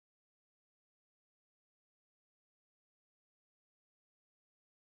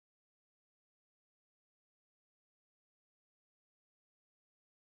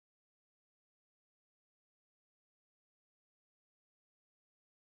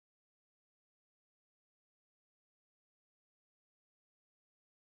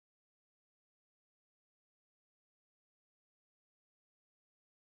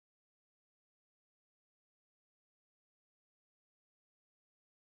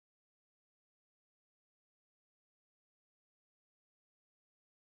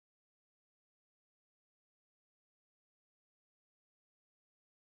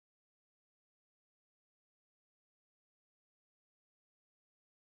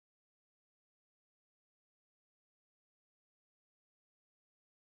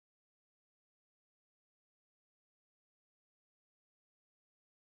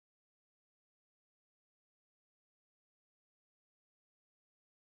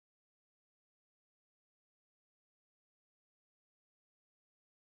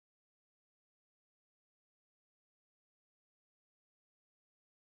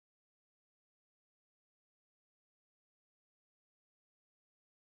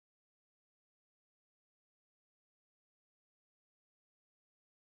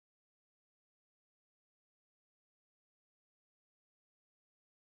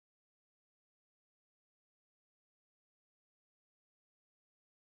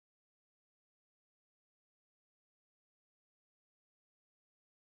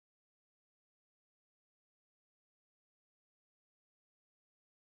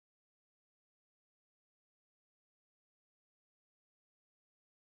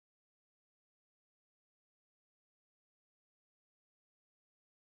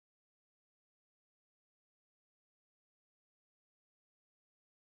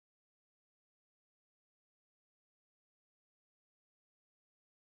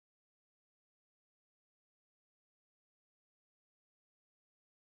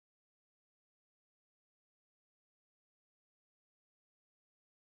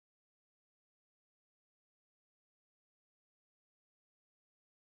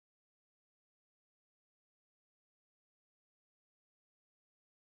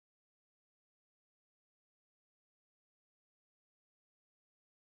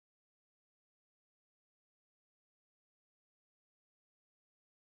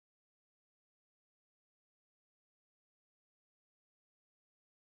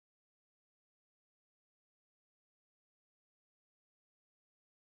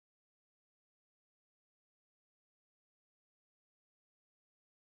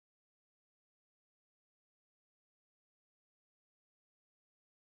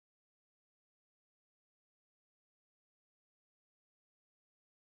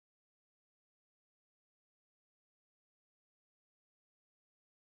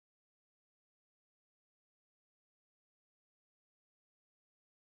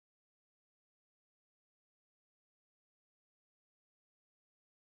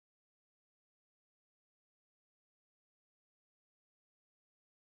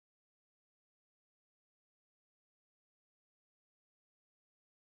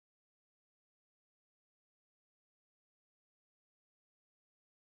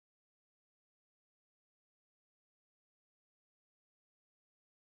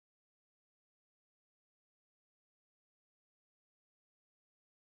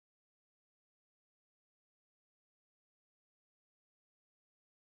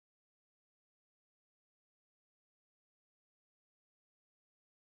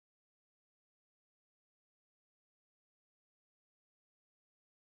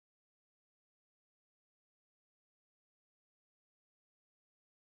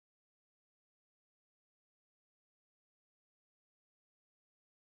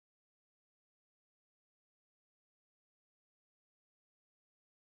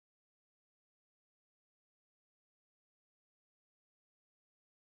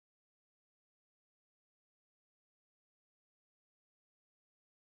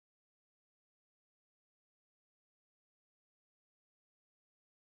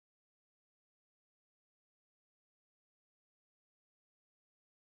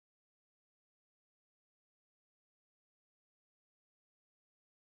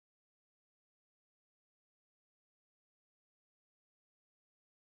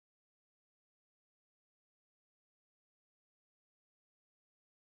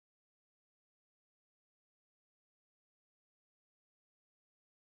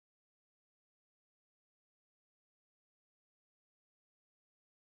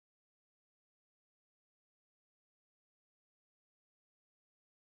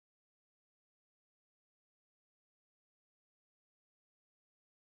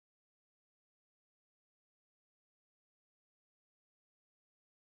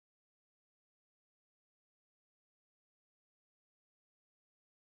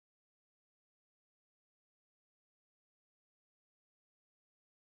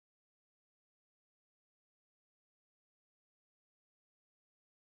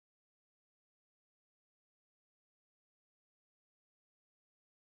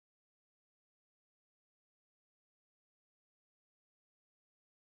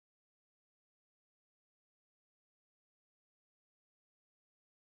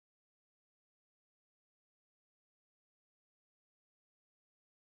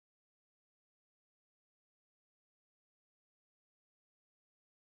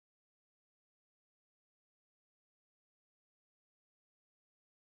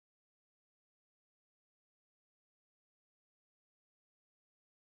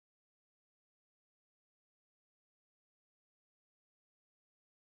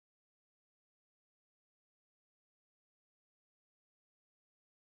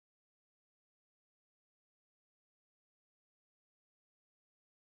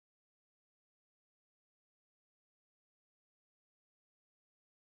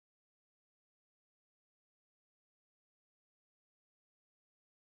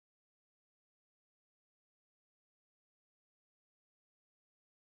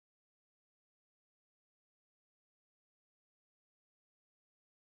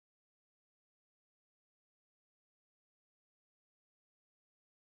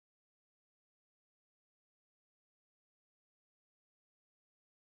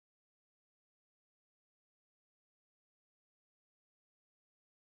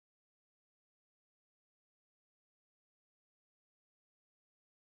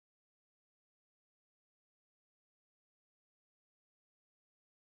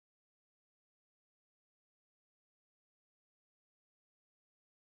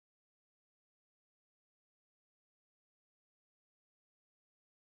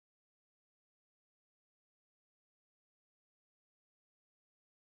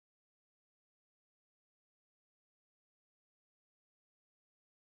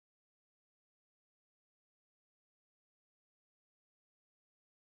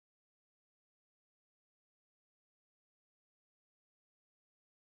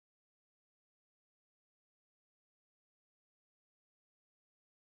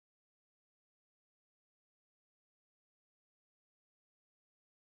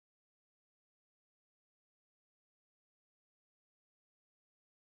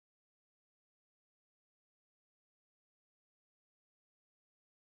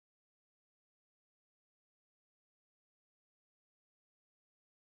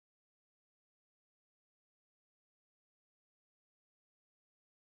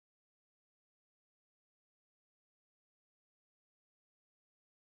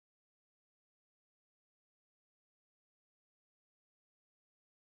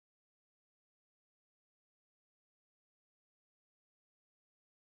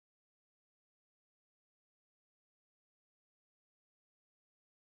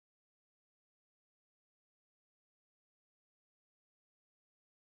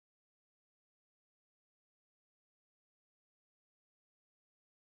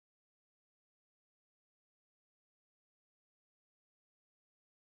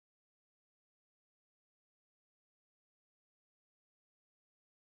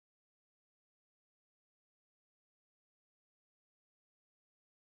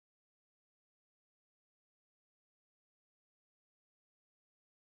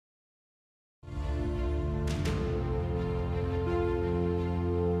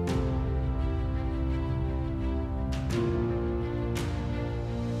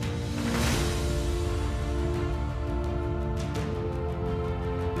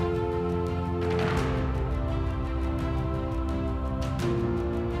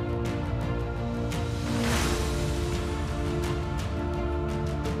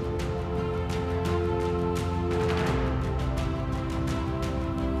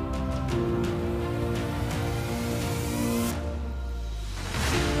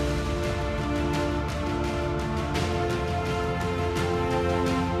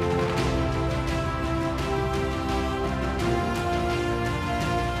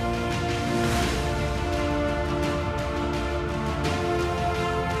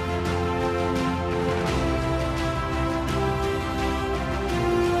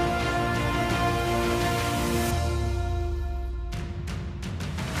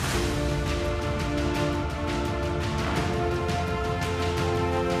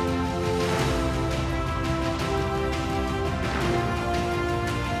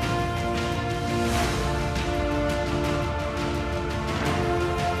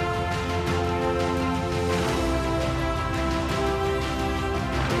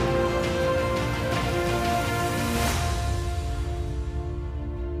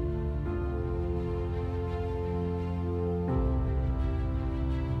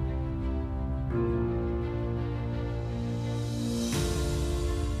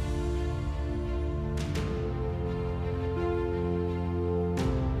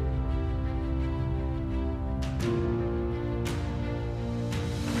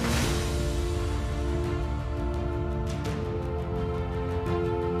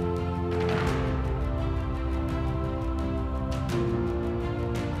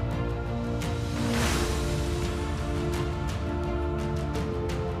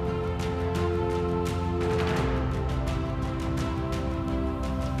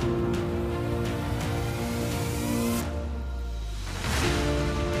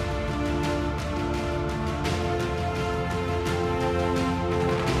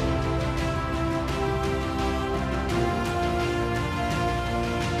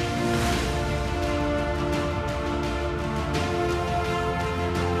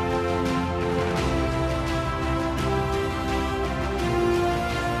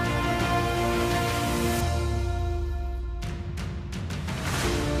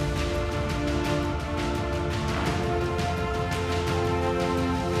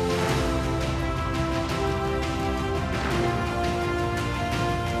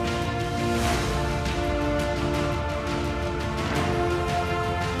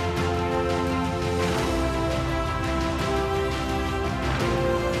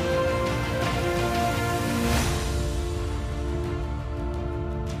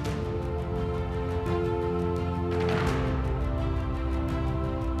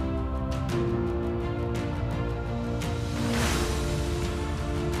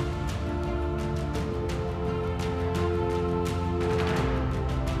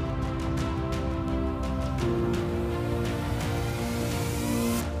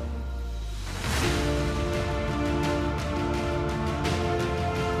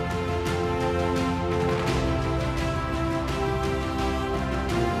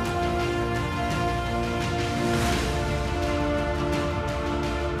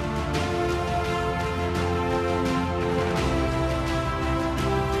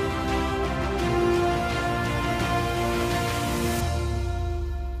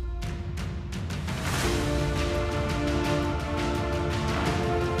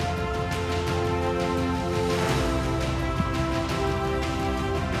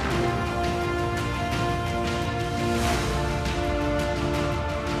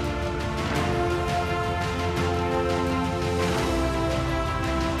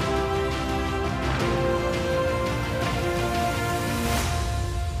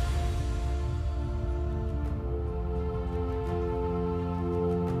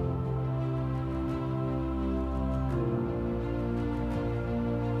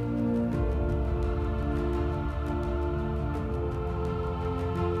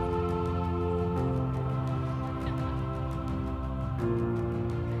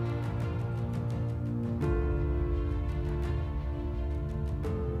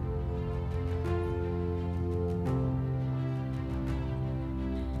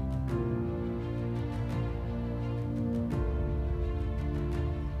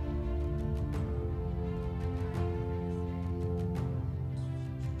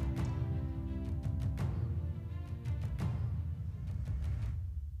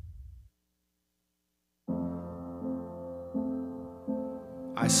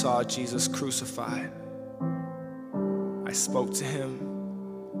I saw Jesus crucified. I spoke to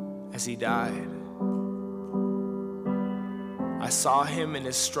him as he died. I saw him in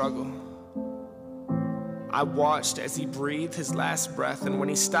his struggle. I watched as he breathed his last breath, and when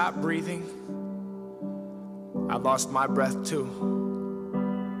he stopped breathing, I lost my breath too.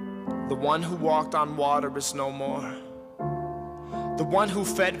 The one who walked on water is no more. The one who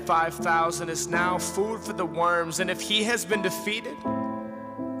fed 5,000 is now food for the worms, and if he has been defeated,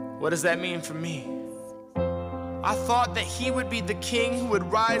 what does that mean for me? I thought that he would be the king who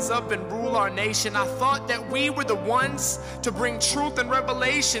would rise up and rule our nation. I thought that we were the ones to bring truth and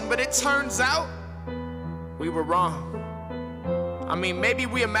revelation, but it turns out we were wrong. I mean, maybe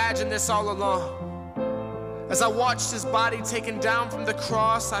we imagined this all along. As I watched his body taken down from the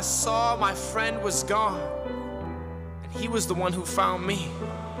cross, I saw my friend was gone, and he was the one who found me.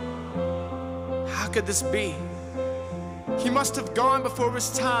 How could this be? He must have gone before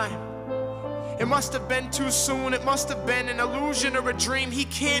his time. It must have been too soon. It must have been an illusion or a dream. He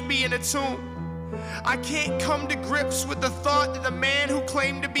can't be in a tomb. I can't come to grips with the thought that the man who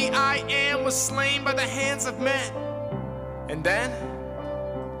claimed to be I Am was slain by the hands of men. And then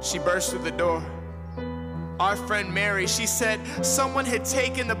she burst through the door. Our friend Mary, she said someone had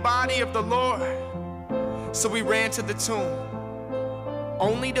taken the body of the Lord. So we ran to the tomb,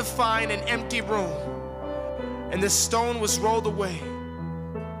 only to find an empty room, and the stone was rolled away.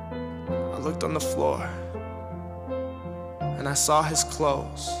 I looked on the floor, and I saw his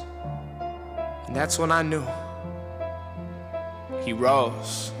clothes, and that's when I knew he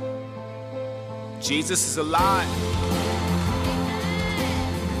rose. Jesus is alive.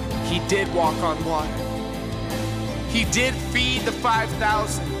 He did walk on water. He did feed the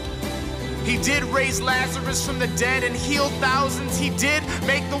 5,000. He did raise Lazarus from the dead and heal thousands. He did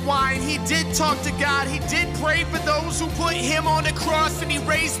make the wine. He did talk to God. He did pray for those who put him on the cross, and he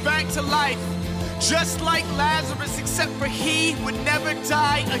raised back to life. Just like Lazarus, except for he would never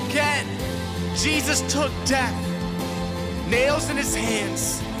die again. Jesus took death. Nails in his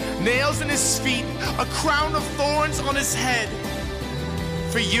hands, nails in his feet, a crown of thorns on his head.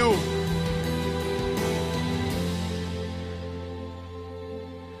 For you.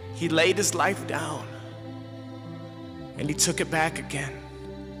 He laid his life down, and he took it back again.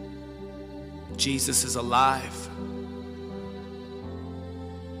 Jesus is alive.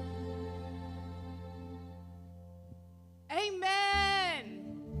 Amen.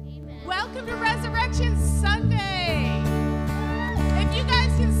 Welcome to Resurrection Sunday. If you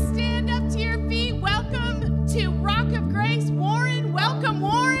guys can stand up to your feet, welcome to Rock of Grace. Warren, welcome,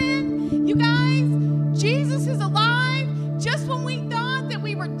 Warren. You guys, Jesus is alive. Just when we thought that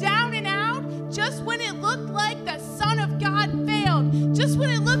we were down and out, just when it looked like the Son of God failed, just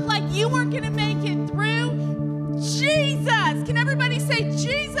when it looked like you weren't going to make it through, Jesus. Can everybody say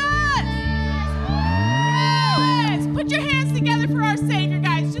Jesus? Yes. Put your hands together for our Savior,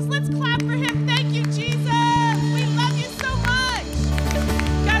 guys. Just let's clap for him. Thank you, Jesus. We love you so much.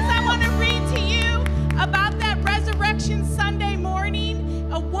 Guys, I want to read to you about that Resurrection Sunday morning.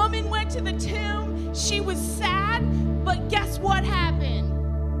 A woman went to the tomb. She was sad. But guess what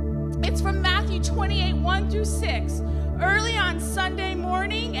happened? It's from Matthew 28, 1-6. Early on Sunday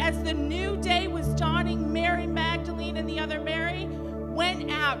morning, as the new day was dawning, Mary Magdalene and the other Mary went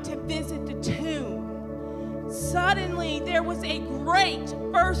out to visit the tomb. Suddenly, there was a great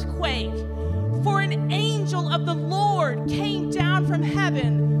earthquake, for an angel of the Lord came down from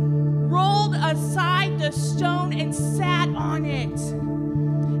heaven, rolled aside the stone, and sat on it.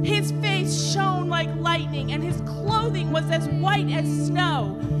 His face shone like lightning, and his clothing was as white as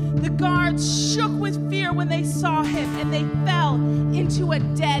snow. The guards shook with fear when they saw him, and they fell into a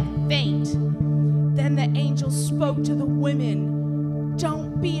dead faint. Then the angel spoke to the women.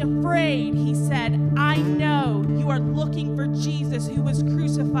 "Don't be afraid," he said. "I know you are looking for Jesus who was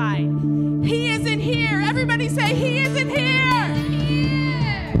crucified. He isn't here." Everybody say, "He isn't here."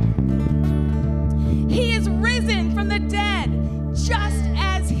 He is risen from the dead, just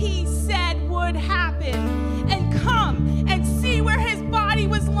as he said would happen. And come and see where his body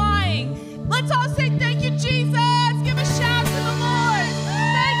was lying. Let's all say thank you, Jesus. Give a shout to the Lord.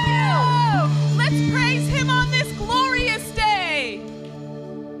 Thank you. Let's praise him on this glorious day.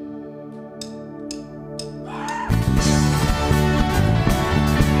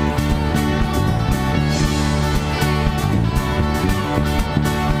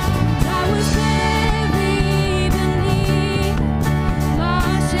 I was buried beneath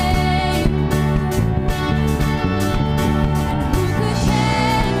my shame. Who could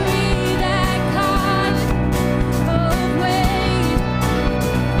carry that cost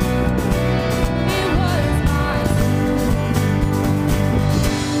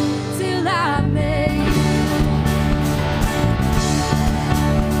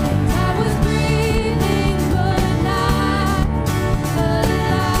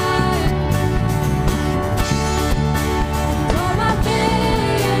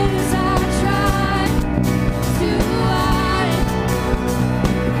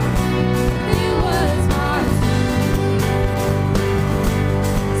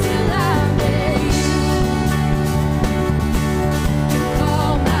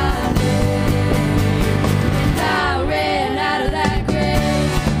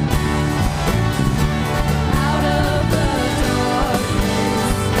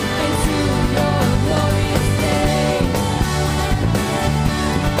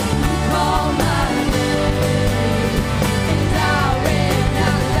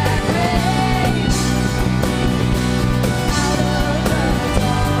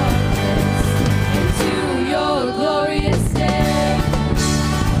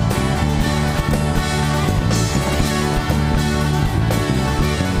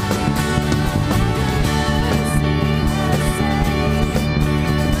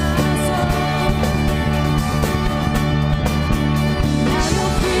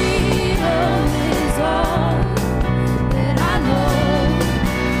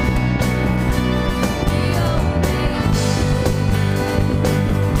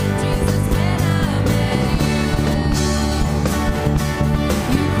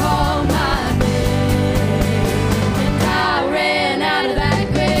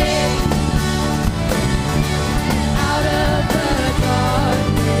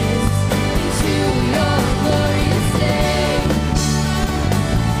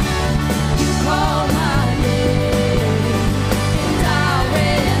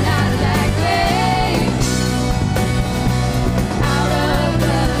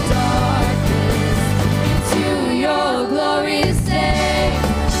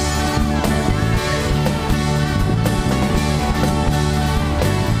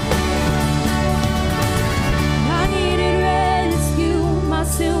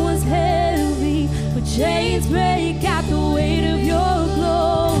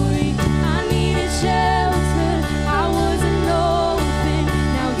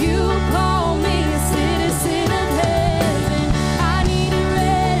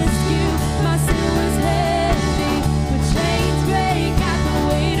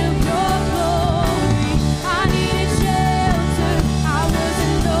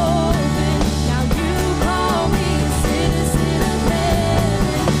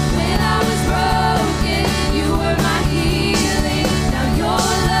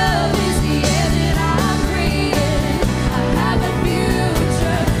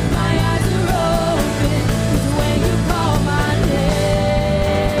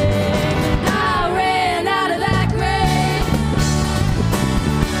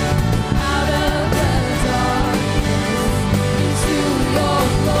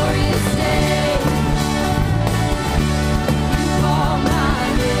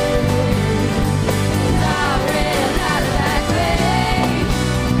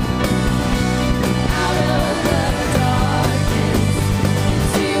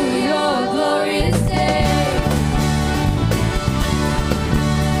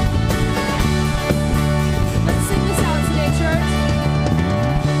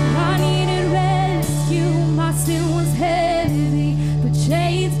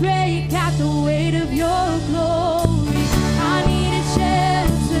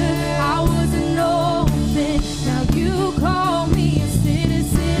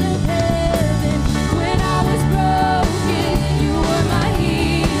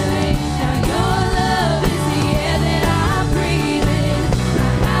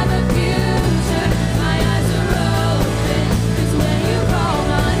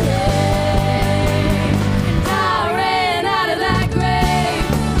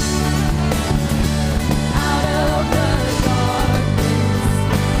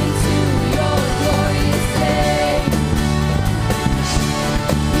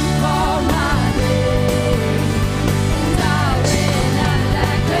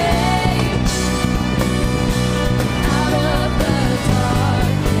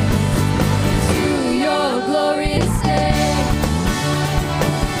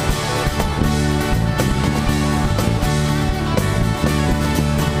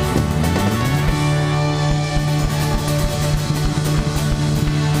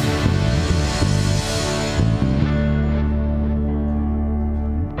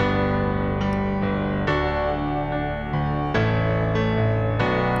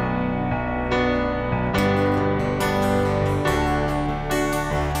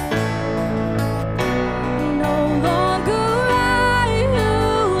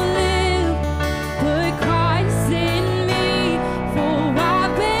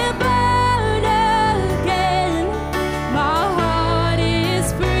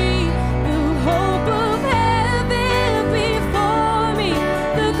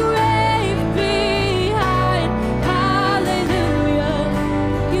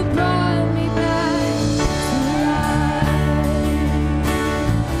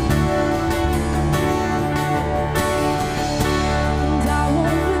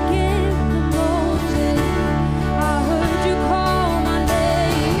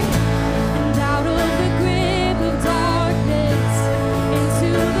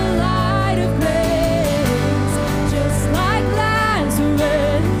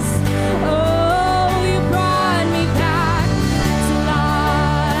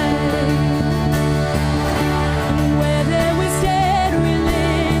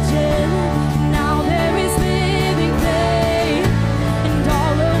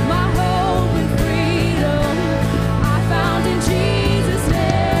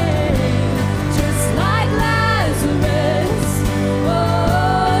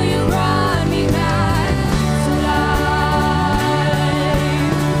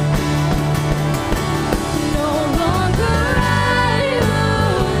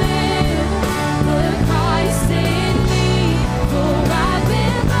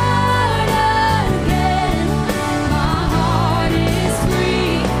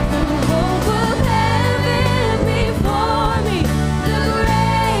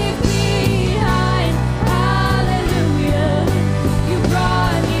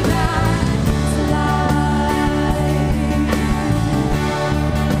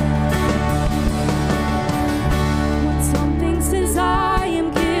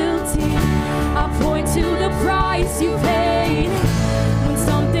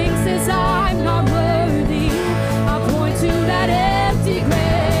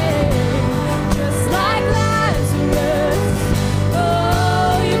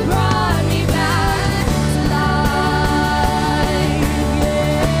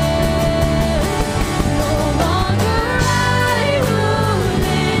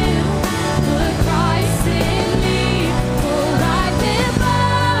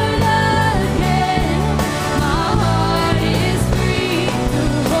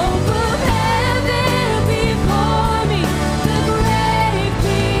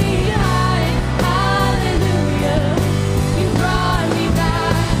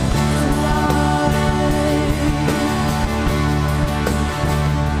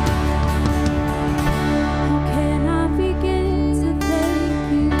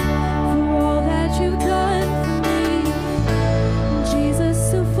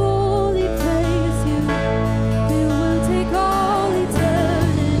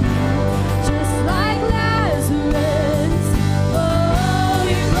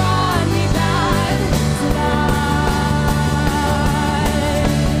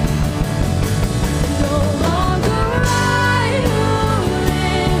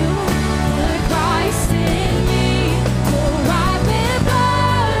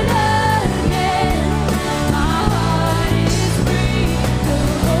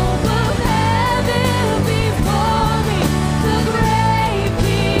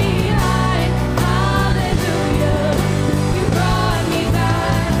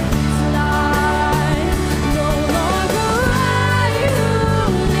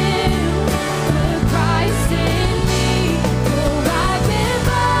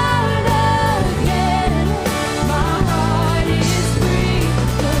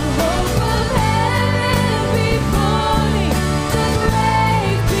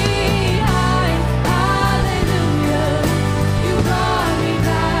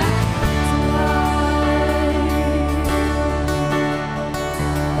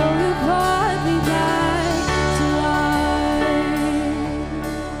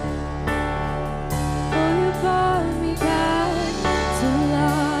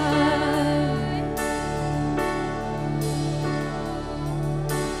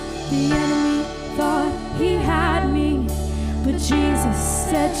The enemy thought he had me, but Jesus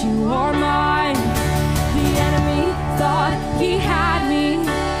said you are mine. The enemy thought he had me,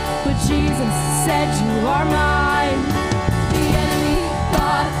 but Jesus said you are mine. The enemy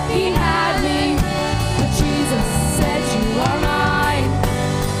thought he had me, but Jesus said you are mine.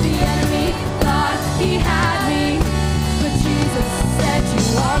 The enemy thought he had me, but Jesus said you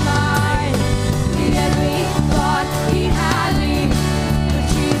are mine. The enemy thought he had me, but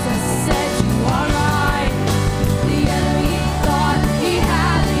Jesus said you are mine. The enemy thought he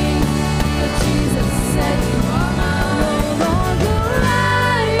had me, but Jesus said you are mine. No longer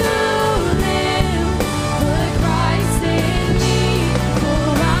I who live, but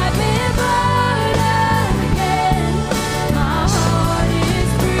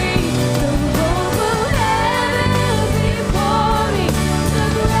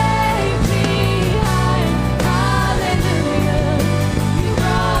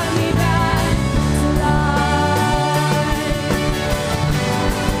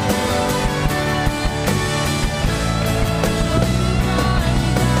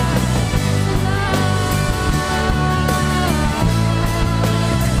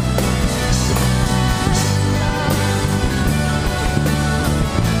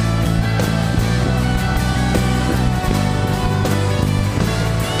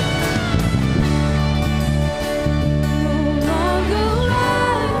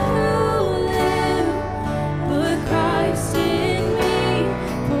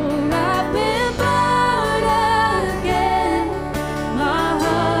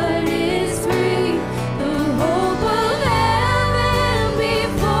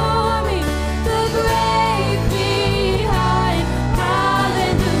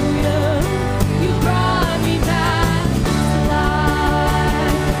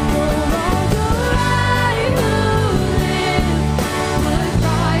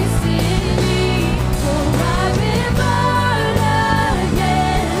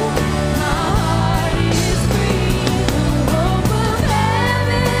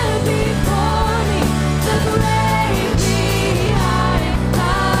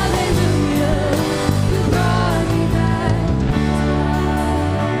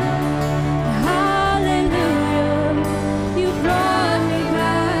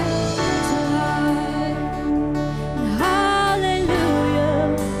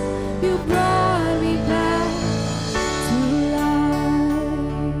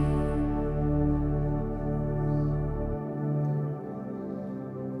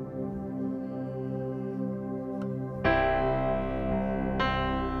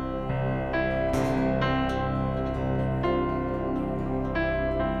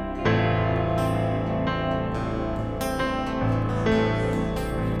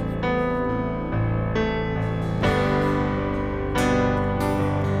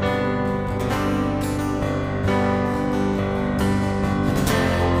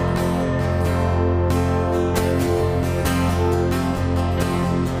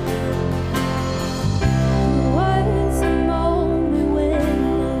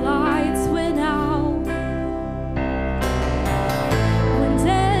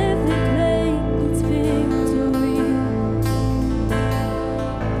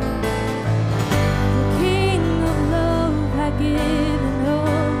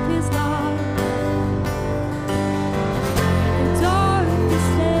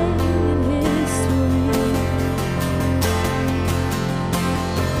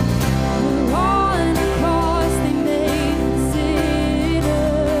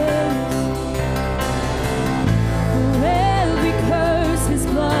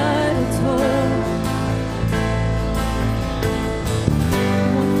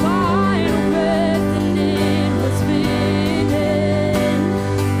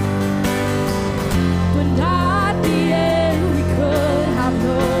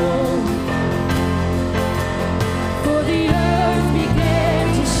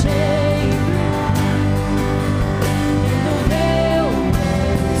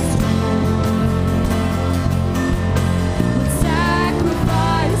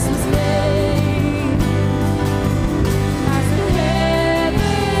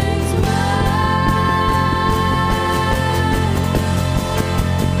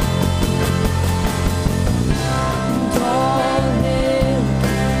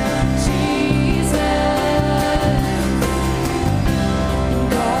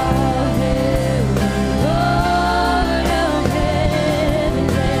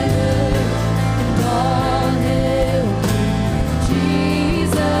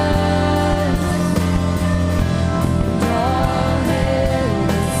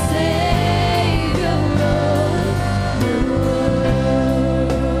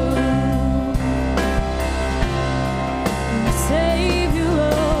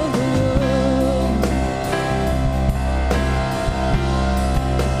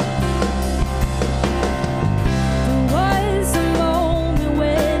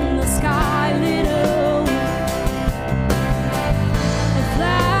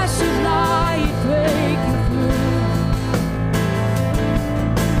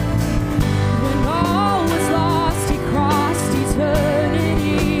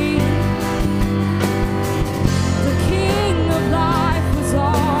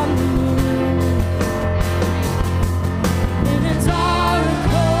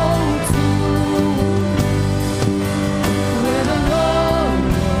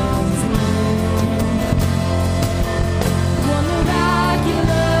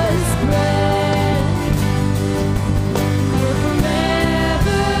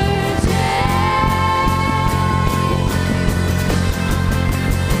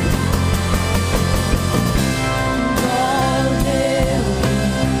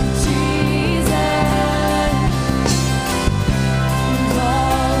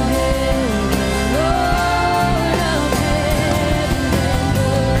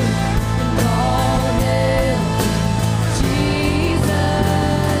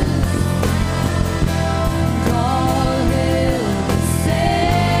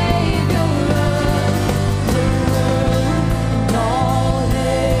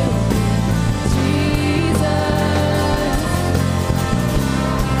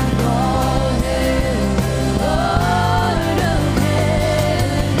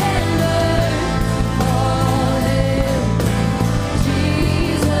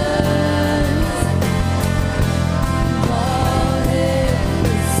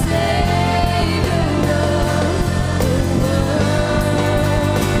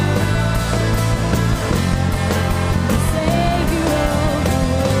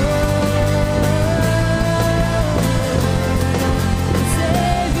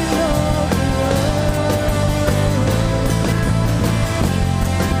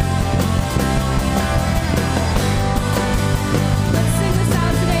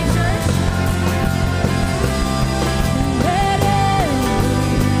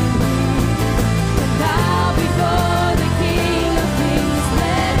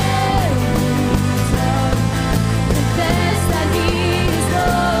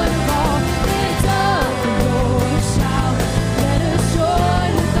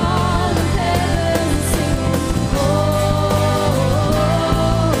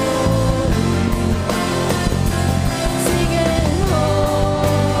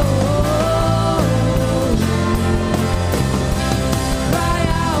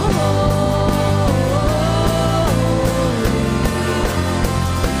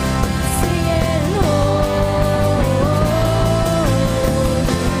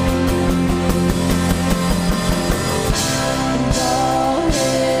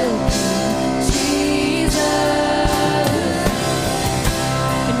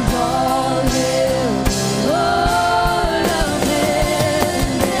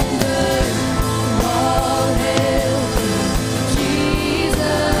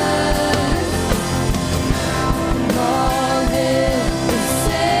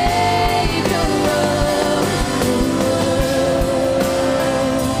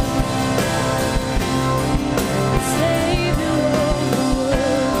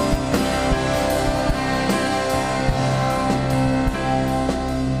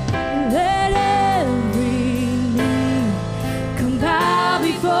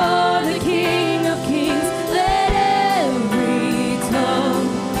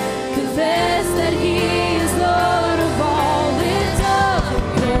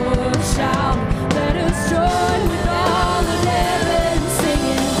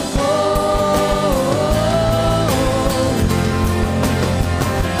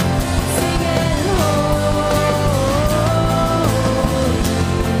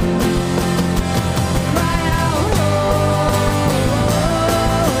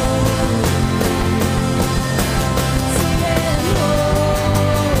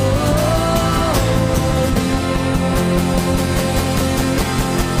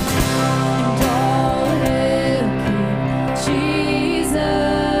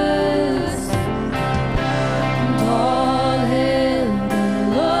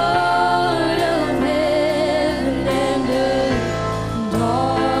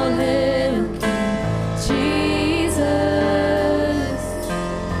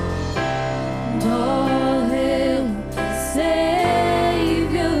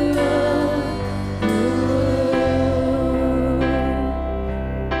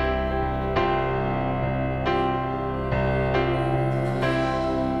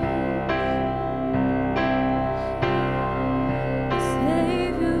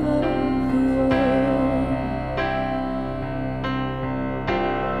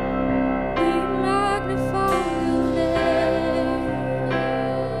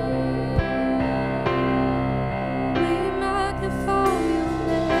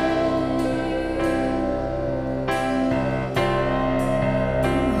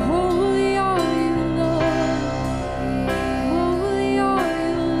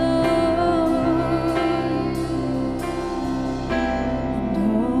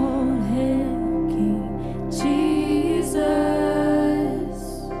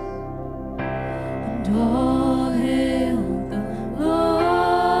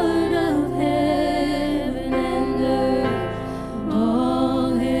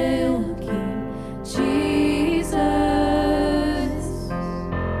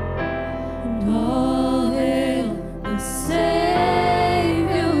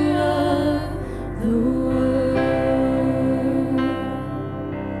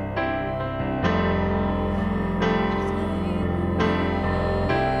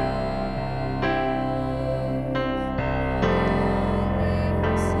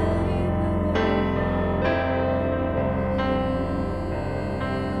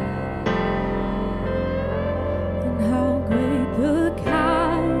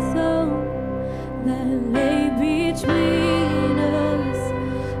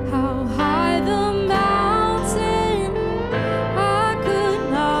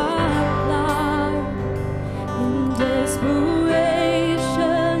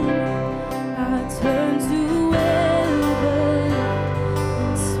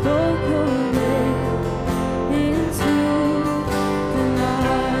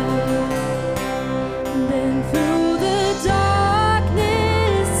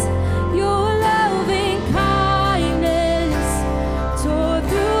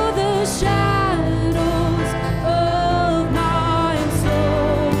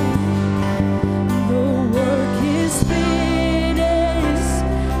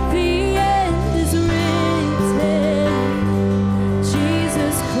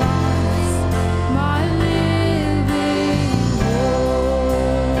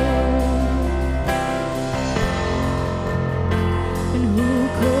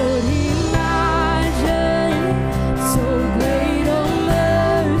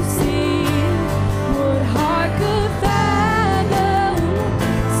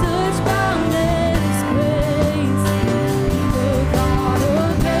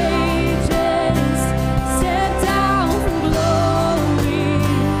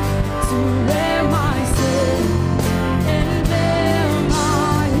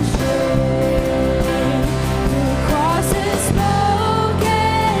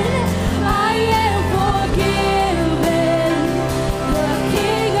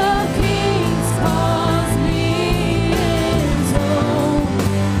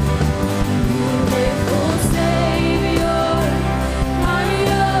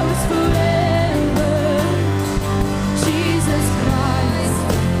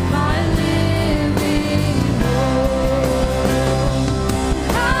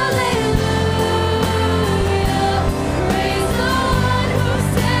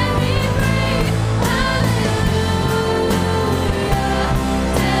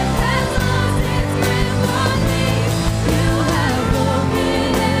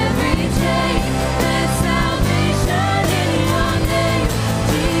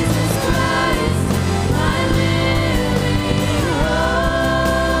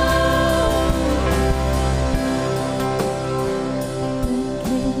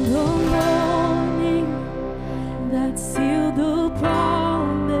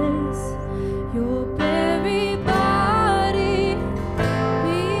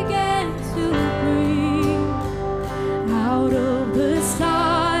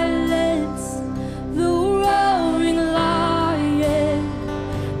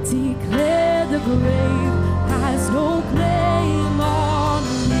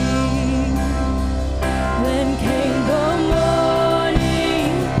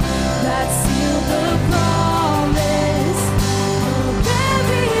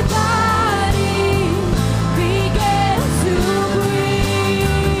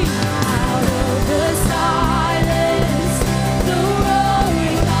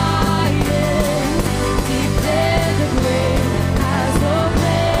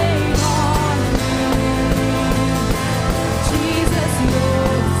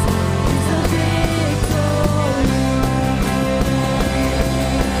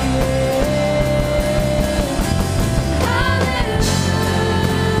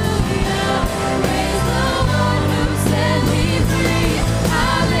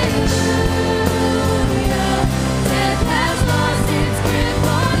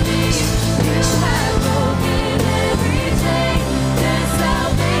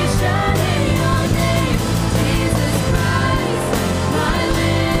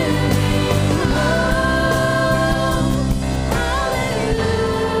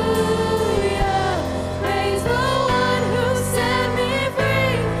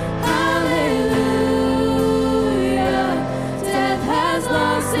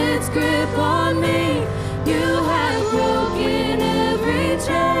lost its grip on me. You have broken every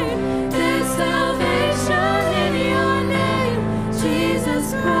chain. There's salvation in your name,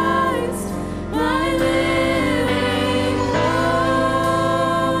 Jesus Christ, my living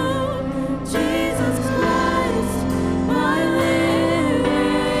hope. Jesus Christ, my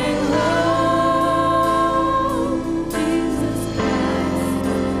living hope. Jesus Christ,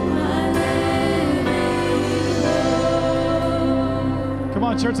 my living hope. Come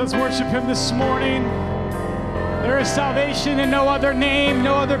on, church, let's worship him this morning. There is salvation in no other name,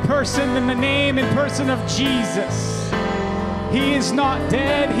 no other person than the name and person of Jesus. He is not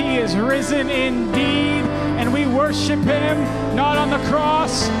dead, he is risen indeed, and we worship him not on the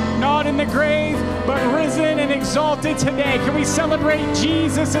cross, not in the grave, but risen and exalted today. Can we celebrate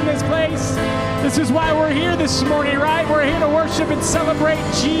Jesus in this place? This is why we're here this morning, right? We're here to worship and celebrate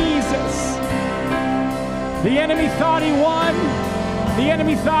Jesus. The enemy thought he won. The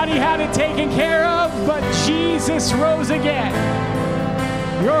enemy thought he had it taken care of, but Jesus rose again.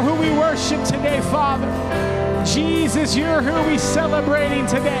 You're who we worship today, Father. Jesus, you're who we're celebrating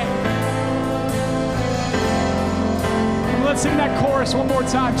today. And let's sing that chorus one more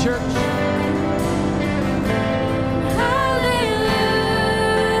time, church.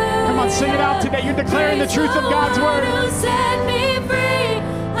 Hallelujah. Come on, sing it out today. You're declaring the truth of God's word. Who set me free.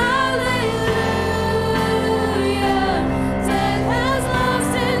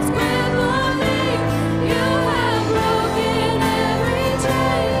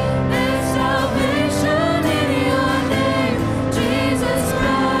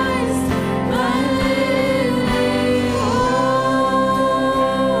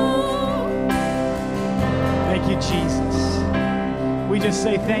 Just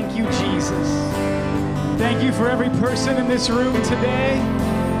say thank you, Jesus. Thank you for every person in this room today.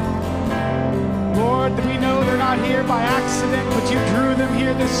 Lord, we know they're not here by accident, but you drew them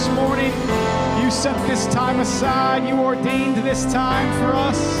here this morning. You set this time aside. You ordained this time for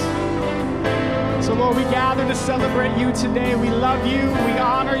us. So, Lord, we gather to celebrate you today. We love you. We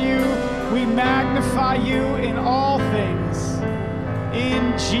honor you. We magnify you in all things.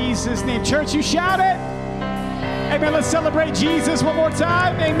 In Jesus' name. Church, you shout it. Amen. Let's celebrate Jesus one more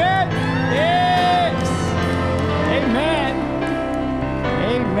time. Amen. Yes. Amen.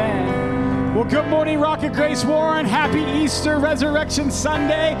 Amen. Well, good morning, Rocket Grace Warren. Happy Easter Resurrection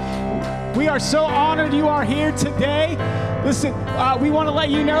Sunday. We are so honored you are here today. Listen, we want to let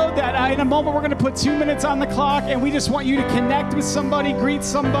you know that in a moment we're going to put 2 minutes on the clock, and we just want you to connect with somebody, greet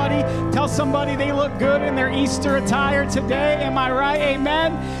somebody, tell somebody they look good in their Easter attire today. Am I right?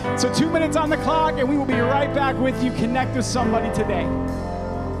 Amen. So 2 minutes on the clock, and we will be right back with you. Connect with somebody today.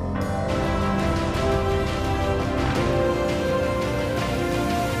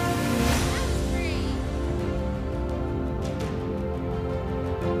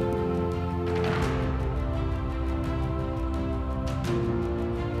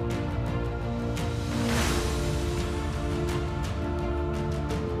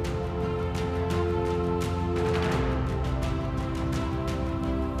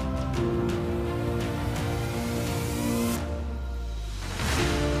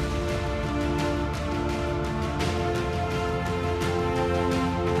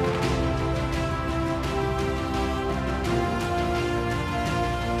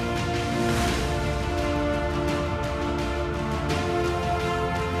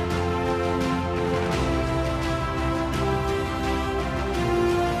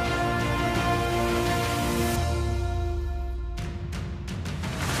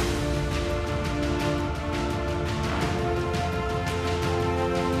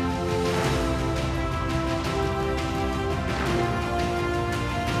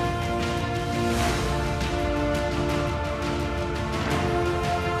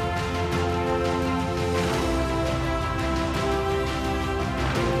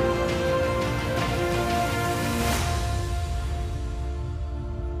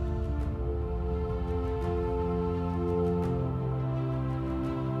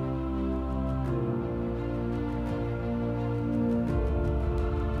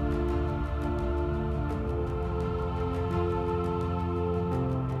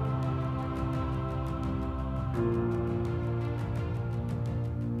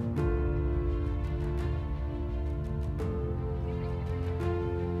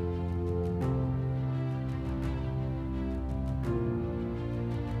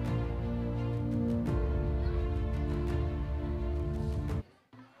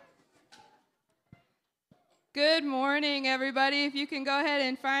 Good morning, everybody. If you can go ahead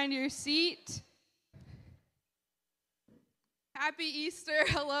and find your seat. Happy Easter.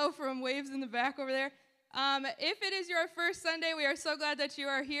 Hello from Waves in the back over there. If it is your first Sunday, we are so glad that you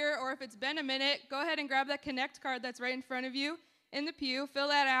are here, or if it's been a minute, go ahead and grab that Connect card that's right in front of you in the pew, fill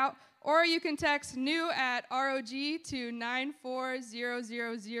that out, or you can text NEW at ROG to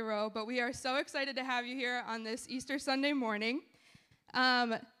 94000. But we are so excited to have you here on this Easter Sunday morning.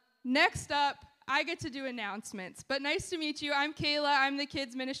 Next up, I get to do announcements, but nice to meet you. I'm Kayla. I'm the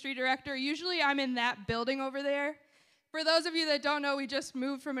Kids Ministry Director. Usually I'm in that building over there. For those of you that don't know, we just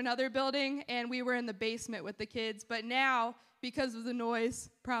moved from another building, and we were in the basement with the kids. But now, because of the noise,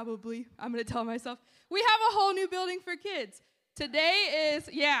 probably, I'm going to tell myself, we have a whole new building for kids. Today is,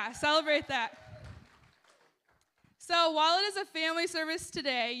 celebrate that. So while it is a family service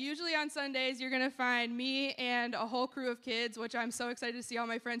today, usually on Sundays, you're going to find me and a whole crew of kids, which I'm so excited to see all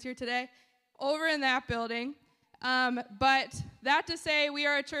my friends here today, over in that building. But that to say, we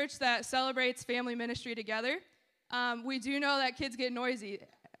are a church that celebrates family ministry together. We do know that kids get noisy.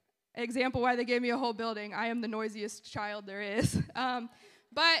 Example why they gave me a whole building. I am the noisiest child there is.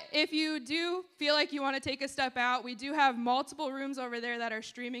 But if you do feel like you want to take a step out, we do have multiple rooms over there that are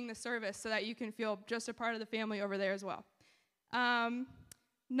streaming the service so that you can feel just a part of the family over there as well.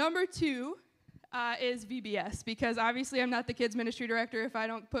 Number 2 is VBS, because obviously I'm not the kids ministry director if I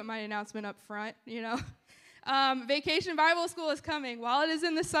don't put my announcement up front, you know. Vacation Bible School is coming. While it is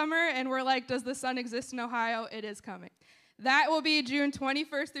in the summer and we're like, does the sun exist in Ohio? It is coming. That will be June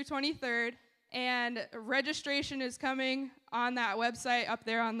 21st through 23rd, and registration is coming on that website up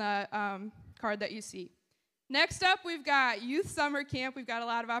there on the card that you see. Next up, we've got Youth Summer Camp. We've got a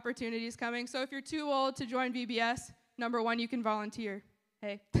lot of opportunities coming. So if you're too old to join VBS, number 1, you can volunteer.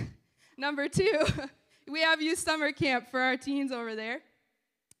 Hey. Number 2, we have Youth Summer Camp for our teens over there.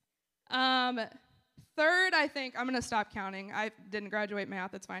 Third, I think, I'm going to stop counting. I didn't graduate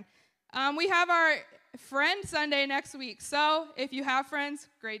math, that's fine. We have our Friend Sunday next week. So if you have friends,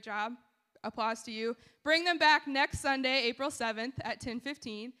 great job. Applause to you. Bring them back next Sunday, April 7th at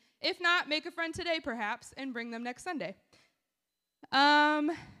 10:15. If not, make a friend today perhaps and bring them next Sunday.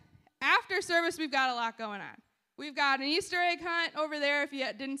 After service, we've got a lot going on. We've got an Easter egg hunt over there if you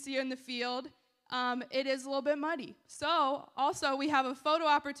didn't see it in the field. It is a little bit muddy. So also we have a photo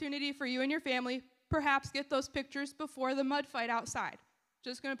opportunity for you and your family. Perhaps get those pictures before the mud fight outside.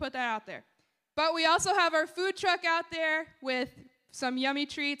 Just going to put that out there. But we also have our food truck out there with some yummy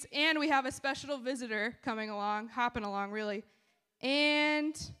treats, and we have a special visitor coming along, hopping along, really.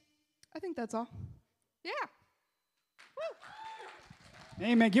 And I think that's all. Yeah. Woo.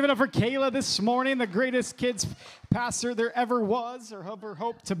 Amen. Give it up for Kayla this morning, the greatest kids pastor there ever was or ever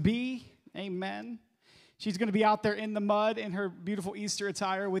hoped to be. Amen. She's going to be out there in the mud in her beautiful Easter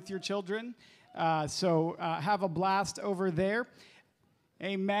attire with your children. So have a blast over there.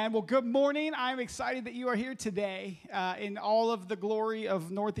 Amen. Well, good morning. I'm excited that you are here today in all of the glory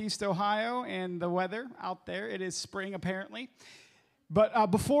of Northeast Ohio and the weather out there. It is spring, apparently. But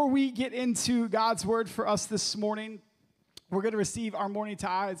before we get into God's word for us this morning, we're going to receive our morning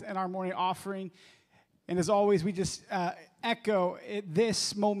tithes and our morning offering. And as always, we just echo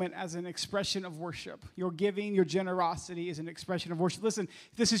this moment as an expression of worship. Your giving, your generosity is an expression of worship. Listen,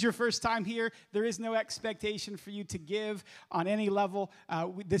 if this is your first time here, there is no expectation for you to give on any level.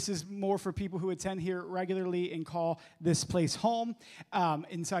 This is more for people who attend here regularly and call this place home.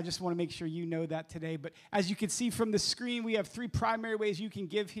 And so I just want to make sure you know that today. But as you can see from the screen, we have 3 primary ways you can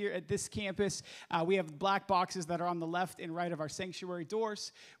give here at this campus. We have black boxes that are on the left and right of our sanctuary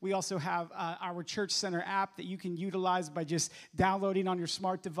doors. We also have our Church Center app that you can utilize by just downloading on your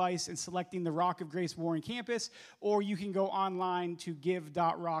smart device and selecting the Rock of Grace Warren campus, or you can go online to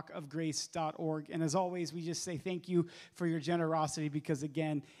give.rockofgrace.org. And as always, we just say thank you for your generosity because,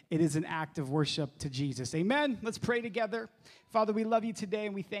 again, it is an act of worship to Jesus. Amen. Let's pray together. Father, we love you today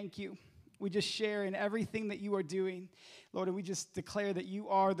and we thank you. We just share in everything that you are doing. Lord, and we just declare that you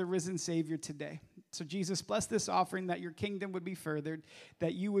are the risen Savior today. So Jesus, bless this offering, that your kingdom would be furthered,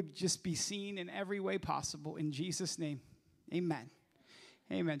 that you would just be seen in every way possible. In Jesus' name, amen.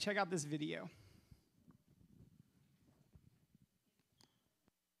 Amen. Check out this video.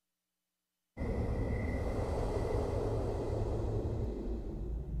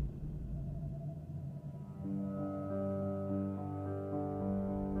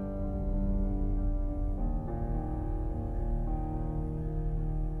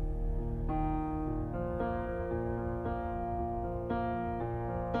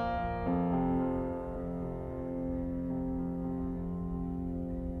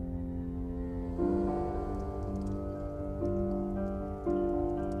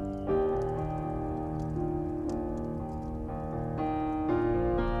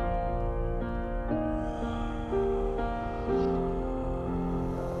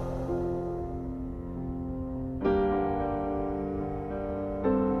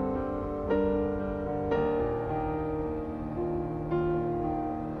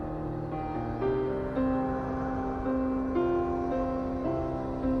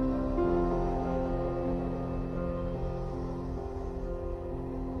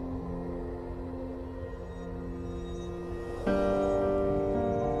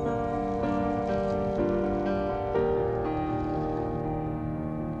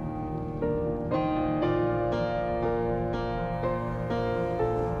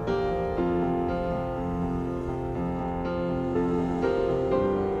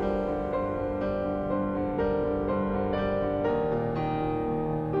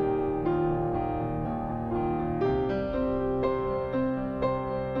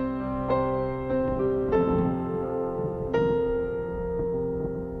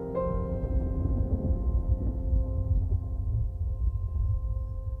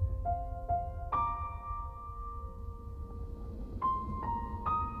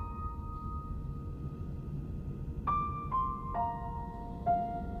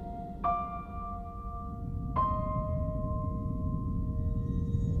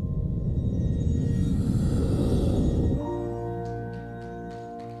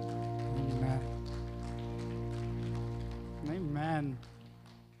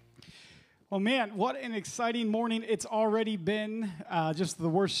 Well, man, what an exciting morning it's already been. Just the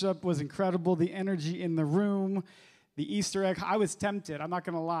worship was incredible. The energy in the room, the Easter egg. I was tempted. I'm not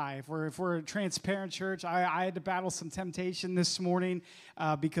going to lie. If we're a transparent church, I had to battle some temptation this morning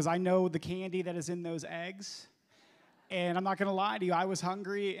because I know the candy that is in those eggs. And I'm not going to lie to you. I was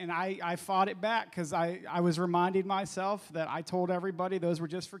hungry, and I fought it back because I was reminding myself that I told everybody those were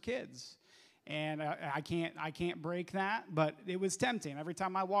just for kids. And I can't break that, but it was tempting. Every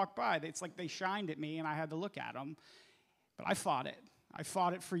time I walked by, it's like they shined at me, and I had to look at them. But I fought it. I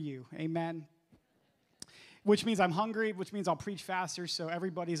fought it for you. Amen. Which means I'm hungry, which means I'll preach faster, so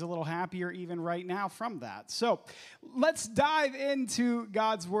everybody's a little happier even right now from that. So let's dive into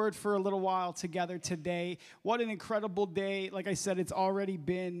God's Word for a little while together today. What an incredible day. Like I said, it's already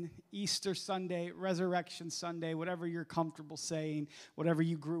been Easter Sunday, Resurrection Sunday, whatever you're comfortable saying, whatever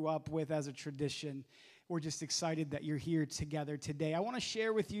you grew up with as a tradition. We're just excited that you're here together today. I want to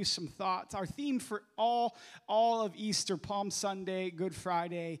share with you some thoughts. Our theme for all of Easter, Palm Sunday, Good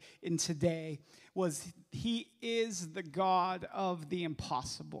Friday, and today was He is the God of the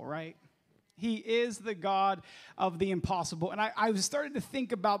impossible, right? He is the God of the impossible. And I was starting to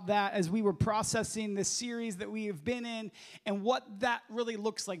think about that as we were processing this series that we have been in and what that really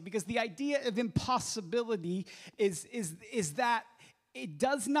looks like. Because the idea of impossibility is that it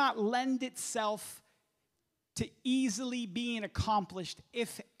does not lend itself to easily being accomplished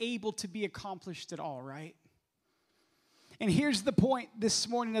if able to be accomplished at all, right? And here's the point this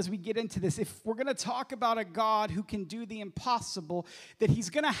morning as we get into this. If we're going to talk about a God who can do the impossible, that he's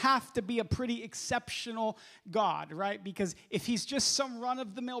going to have to be a pretty exceptional God, right? Because if he's just some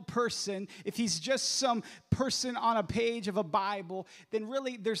run-of-the-mill person, if he's just some person on a page of a Bible, then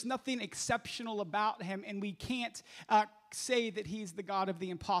really there's nothing exceptional about him, and we can't say that he's the God of the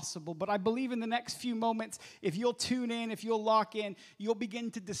impossible. But I believe in the next few moments, if you'll tune in, if you'll lock in, you'll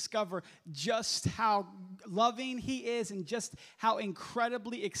begin to discover just how loving he is and just how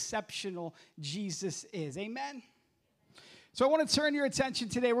incredibly exceptional Jesus is. Amen? So I want to turn your attention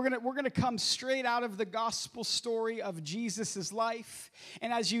today. We're gonna come straight out of the gospel story of Jesus' life.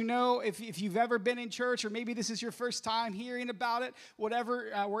 And as you know, if you've ever been in church, or maybe this is your first time hearing about it,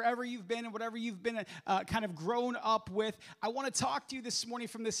 wherever you've been and whatever you've been kind of grown up with, I want to talk to you this morning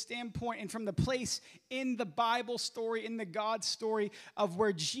from the standpoint and from the place in the Bible story, in the God story of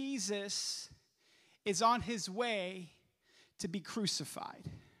where Jesus is on his way to be crucified.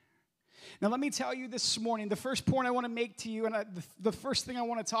 Now, let me tell you this morning, the first point I want to make to you, and the first thing I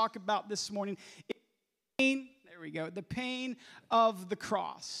want to talk about this morning is pain. There we go. The pain of the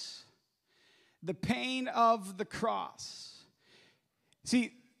cross. The pain of the cross.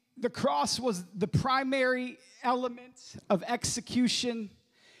 See, the cross was the primary element of execution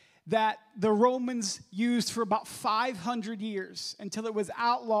that the Romans used for about 500 years until it was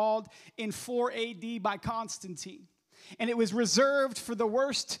outlawed in 4 AD by Constantine. And it was reserved for the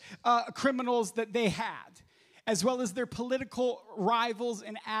worst criminals that they had, as well as their political rivals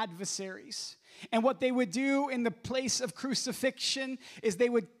and adversaries. And what they would do in the place of crucifixion is they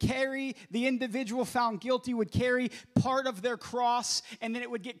would carry, the individual found guilty would carry part of their cross, and then it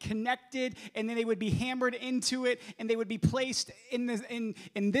would get connected, and then they would be hammered into it, and they would be placed in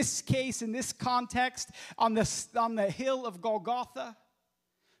this case, in this context, on the hill of Golgotha,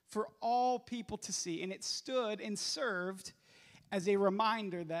 for all people to see. And it stood and served as a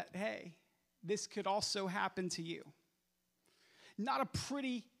reminder that, hey, this could also happen to you. Not a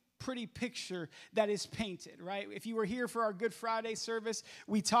pretty picture that is painted, right? If you were here for our Good Friday service,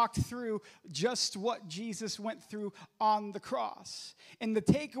 we talked through just what Jesus went through on the cross. And the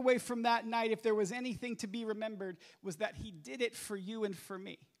takeaway from that night, if there was anything to be remembered, was that he did it for you and for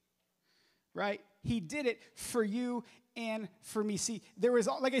me, right? He did it for you and for me. See, there was,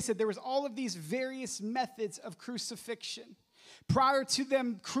 like I said, there was all of these various methods of crucifixion. Prior to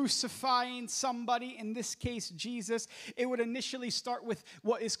them crucifying somebody, in this case Jesus, it would initially start with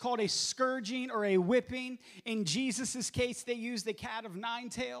what is called a scourging or a whipping. In Jesus' case, they used a cat of 9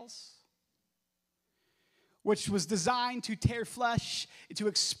 tails, which was designed to tear flesh, to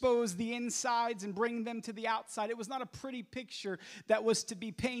expose the insides and bring them to the outside. It was not a pretty picture that was to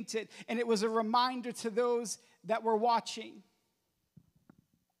be painted, and it was a reminder to those that were watching.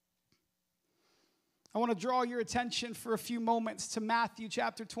 I want to draw your attention for a few moments to Matthew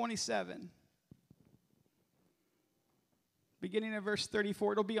chapter 27. Beginning at verse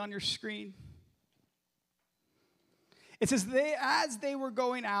 34. It'll be on your screen. It says, as they were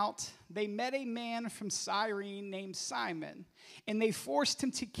going out, they met a man from Cyrene named Simon, and they forced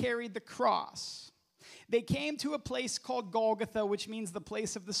him to carry the cross. They came to a place called Golgotha, which means the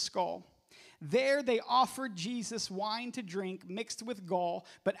place of the skull. There they offered Jesus wine to drink mixed with gall,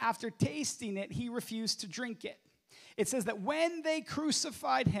 but after tasting it, he refused to drink it. It says that when they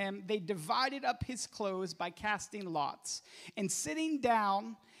crucified him, they divided up his clothes by casting lots. And sitting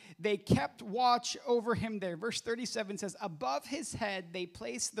down, they kept watch over him there. Verse 37 says, above his head they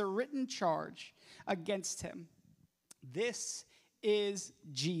placed the written charge against him. This is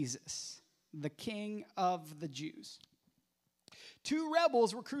Jesus, the King of the Jews. 2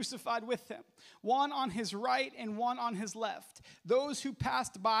 rebels were crucified with him, one on his right and one on his left. Those who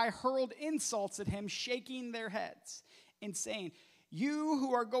passed by hurled insults at him, shaking their heads and saying, you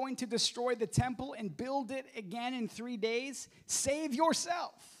who are going to destroy the temple and build it again in 3 days, save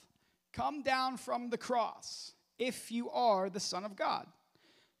yourself. Come down from the cross if you are the Son of God.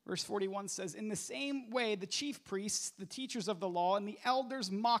 Verse 41 says, in the same way, the chief priests, the teachers of the law, and the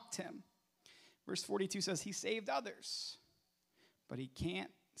elders mocked him. Verse 42 says, he saved others, but he can't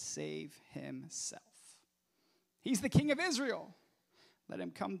save himself. He's the King of Israel. Let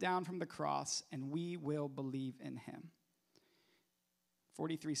him come down from the cross, and we will believe in him.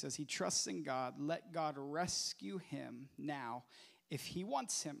 43 says, he trusts in God. Let God rescue him now if he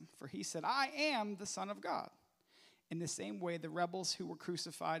wants him. For he said, I am the Son of God. In the same way, the rebels who were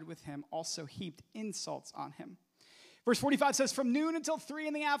crucified with him also heaped insults on him. Verse 45 says, from noon until 3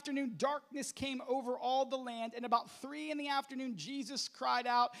 in the afternoon, darkness came over all the land. And about 3 in the afternoon, Jesus cried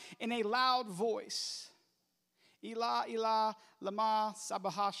out in a loud voice, Elah, Elah, lama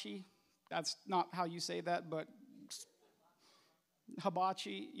sabachthani. That's not how you say that, but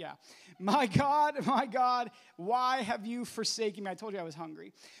hibachi, yeah. My God, why have you forsaken me? I told you I was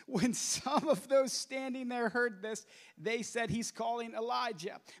hungry. When some of those standing there heard this, they said, he's calling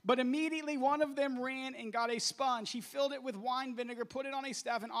Elijah. But immediately one of them ran and got a sponge. He filled it with wine vinegar, put it on a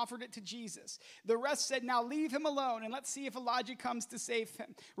staff, and offered it to Jesus. The rest said, now leave him alone, and let's see if Elijah comes to save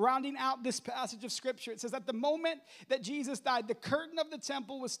him. Rounding out this passage of Scripture, it says, at the moment that Jesus died, the curtain of the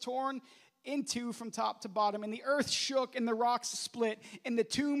temple was torn into from top to bottom, and the earth shook and the rocks split and the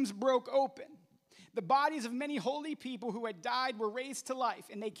tombs broke open. The bodies of many holy people who had died were raised to life,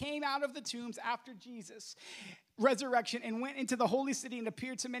 and they came out of the tombs after Jesus' resurrection and went into the holy city and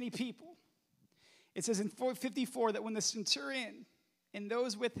appeared to many people. It says in 54 that when the centurion and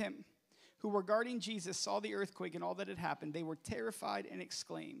those with him who were guarding Jesus saw the earthquake and all that had happened, they were terrified and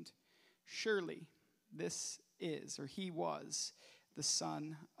exclaimed, surely this is, or he was, the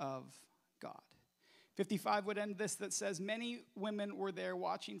Son of God. 55 would end this that says, many women were there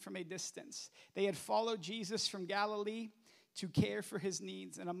watching from a distance. They had followed Jesus from Galilee to care for his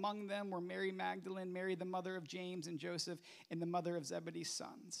needs, and among them were Mary Magdalene, Mary the mother of James and Joseph, and the mother of Zebedee's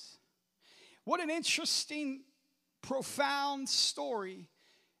sons. What an interesting, profound story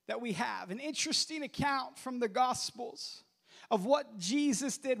that we have. An interesting account from the Gospels of what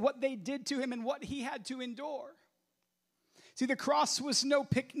Jesus did, what they did to him, and what he had to endure. See, the cross was no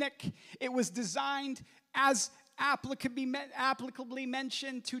picnic. It was designed, as applicably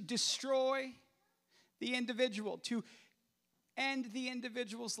mentioned, to destroy the individual, to end the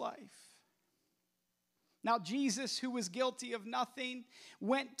individual's life. Now, Jesus, who was guilty of nothing,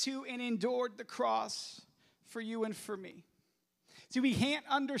 went to and endured the cross for you and for me. See, we can't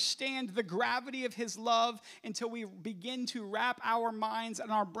understand the gravity of his love until we begin to wrap our minds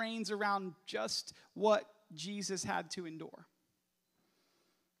and our brains around just what Jesus had to endure.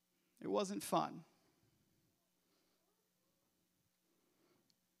 It wasn't fun.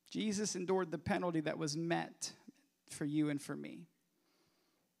 Jesus endured the penalty that was met for you and for me.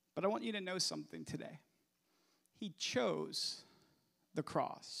 But I want you to know something today. He chose the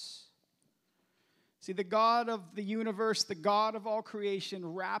cross. See, the God of the universe, the God of all creation,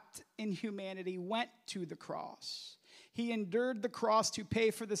 wrapped in humanity, went to the cross. He endured the cross to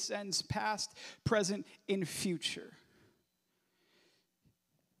pay for the sins past, present, and future.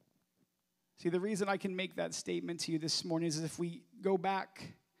 See, the reason I can make that statement to you this morning is if we go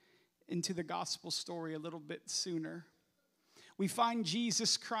back into the gospel story a little bit sooner, we find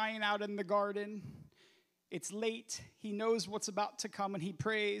Jesus crying out in the garden. It's late. He knows what's about to come, and he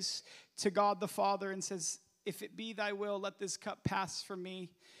prays to God the Father and says, if it be thy will, let this cup pass from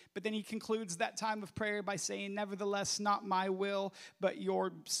me. But then he concludes that time of prayer by saying, nevertheless, not my will, but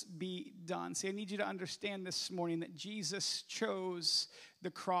yours be done. See, I need you to understand this morning that Jesus chose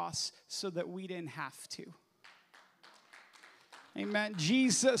the cross so that we didn't have to. Amen.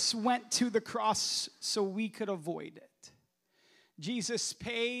 Jesus went to the cross so we could avoid it. Jesus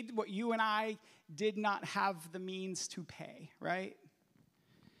paid what you and I did not have the means to pay, right?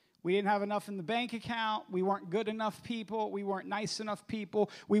 We didn't have enough in the bank account. We weren't good enough people. We weren't nice enough people.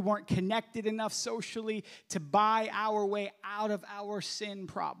 We weren't connected enough socially to buy our way out of our sin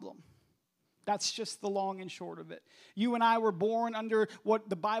problem. That's just the long and short of it. You and I were born under what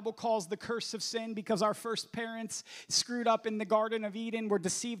the Bible calls the curse of sin because our first parents screwed up in the Garden of Eden, were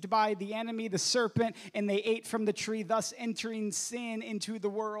deceived by the enemy, the serpent, and they ate from the tree, thus entering sin into the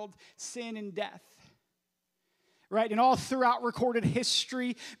world, sin and death. Right? And all throughout recorded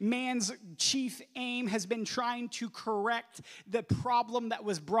history, man's chief aim has been trying to correct the problem that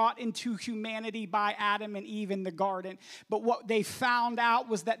was brought into humanity by Adam and Eve in the garden. But what they found out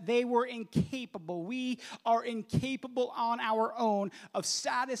was that they were incapable. We are incapable on our own of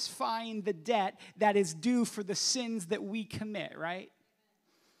satisfying the debt that is due for the sins that we commit, right?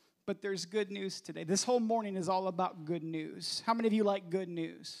 But there's good news today. This whole morning is all about good news. How many of you like good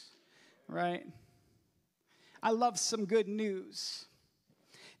news? Right? I love some good news.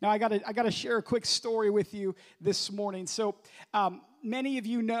 Now, I gotta share a quick story with you this morning. So, many of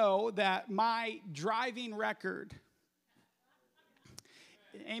you know that my driving record,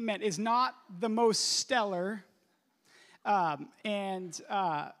 amen, is not the most stellar. Yeah,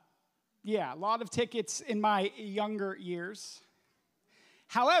 a lot of tickets in my younger years.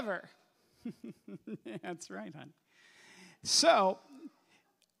 However, that's right, hon. So,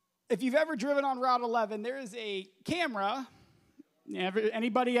 if you've ever driven on Route 11, there is a camera.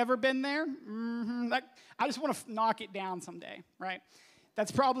 Anybody ever been there? Mm-hmm. I just want to knock it down someday, right?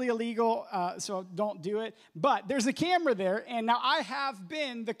 That's probably illegal, so don't do it. But there's a camera there, and now I have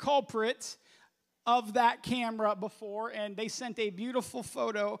been the culprit of that camera before, and they sent a beautiful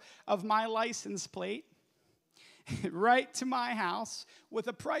photo of my license plate right to my house with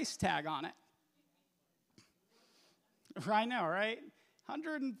a price tag on it. I know, right?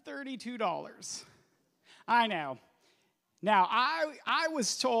 $132. I know. Now, I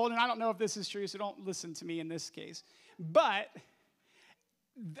was told, and I don't know if this is true, so don't listen to me in this case, but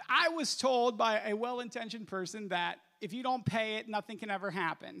I was told by a well-intentioned person that if you don't pay it, nothing can ever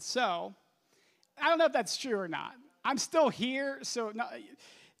happen. So, I don't know if that's true or not. I'm still here, so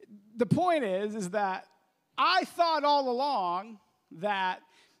the point is that I thought all along that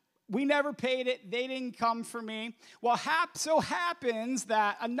we never paid it. They didn't come for me. Well, so happens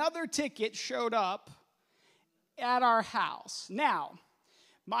that another ticket showed up at our house. Now,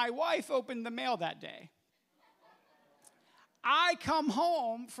 my wife opened the mail that day. I come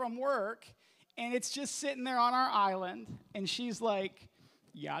home from work, and it's just sitting there on our island, and she's like,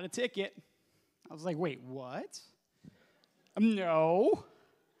 "You got a ticket." I was like, "Wait, what?" No.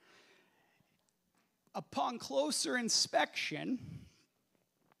 Upon closer inspection,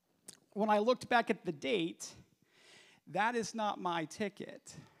 when I looked back at the date, that is not my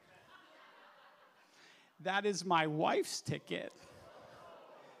ticket. That is my wife's ticket.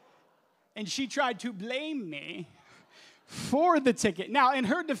 And she tried to blame me for the ticket. Now, in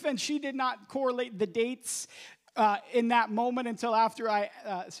her defense, she did not correlate the dates in that moment until after I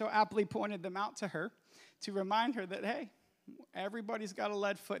so aptly pointed them out to her to remind her that, hey, everybody's got a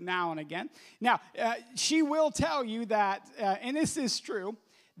lead foot now and again. Now, she will tell you that, and this is true,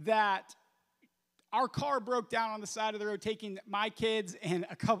 that our car broke down on the side of the road taking my kids and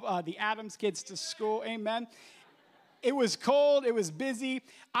a couple, the Adams kids to school. Amen. It was cold. It was busy.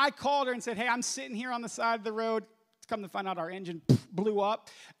 I called her and said, "Hey, I'm sitting here on the side of the road." Come to find out, our engine blew up.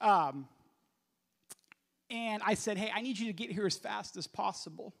 And I said, "Hey, I need you to get here as fast as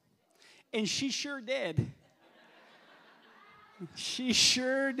possible." And she sure did. She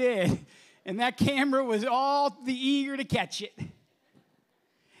sure did. And that camera was all the eager to catch it.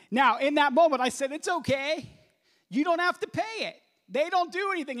 Now, in that moment, I said, "It's okay. You don't have to pay it. They don't do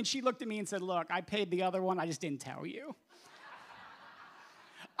anything." And she looked at me and said, "Look, I paid the other one. I just didn't tell you."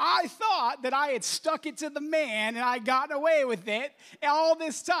 I thought that I had stuck it to the man and I'd gotten away with it all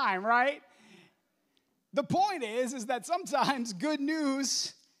this time, right? The point is that sometimes good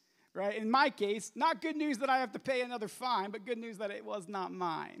news, right, in my case, not good news that I have to pay another fine, but good news that it was not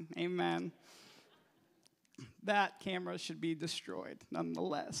mine. Amen. That camera should be destroyed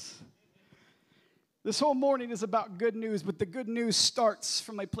nonetheless. This whole morning is about good news, but the good news starts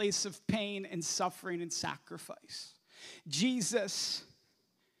from a place of pain and suffering and sacrifice. Jesus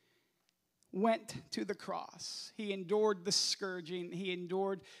went to the cross. He endured the scourging. He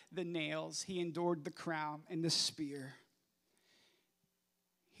endured the nails. He endured the crown and the spear.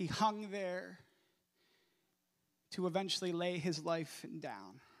 He hung there to eventually lay his life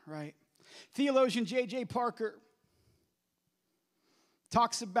down, right? Theologian J.J. Parker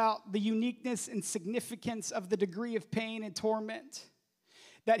talks about the uniqueness and significance of the degree of pain and torment.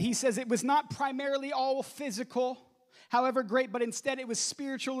 That he says it was not primarily all physical, however great, but instead it was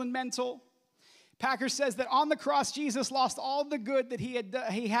spiritual and mental. Packer says that on the cross, Jesus lost all the good that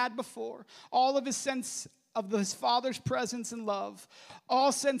he had before. All of his sense of his Father's presence and love,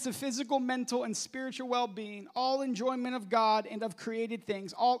 all sense of physical, mental, and spiritual well-being, all enjoyment of God and of created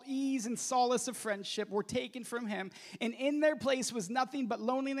things, all ease and solace of friendship were taken from him, and in their place was nothing but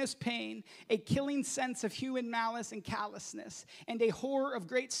loneliness, pain, a killing sense of human malice and callousness, and a horror of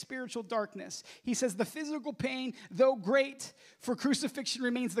great spiritual darkness. He says, the physical pain, though great for crucifixion,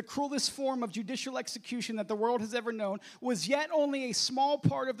 remains the cruelest form of judicial execution that the world has ever known, was yet only a small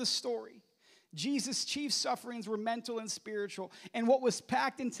part of the story. Jesus' chief sufferings were mental and spiritual, and what was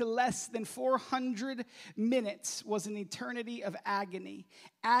packed into less than 400 minutes was an eternity of agony.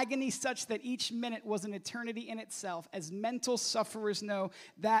 Agony such that each minute was an eternity in itself, as mental sufferers know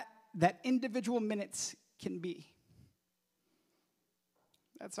that individual minutes can be.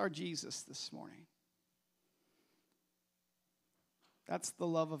 That's our Jesus this morning. That's the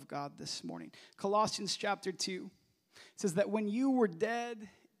love of God this morning. Colossians chapter 2 says that when you were dead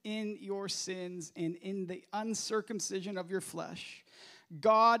in your sins and in the uncircumcision of your flesh,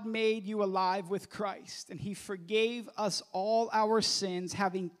 God made you alive with Christ, and he forgave us all our sins,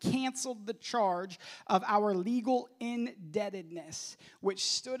 having canceled the charge of our legal indebtedness, which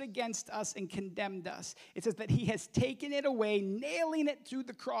stood against us and condemned us. It says that he has taken it away, nailing it to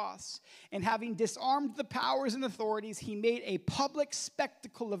the cross, and having disarmed the powers and authorities, he made a public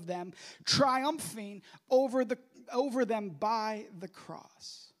spectacle of them, triumphing over them by the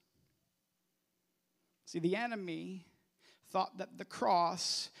cross. See, the enemy thought that the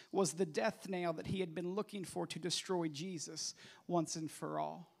cross was the death nail that he had been looking for to destroy Jesus once and for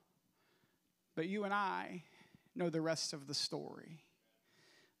all. But you and I know the rest of the story.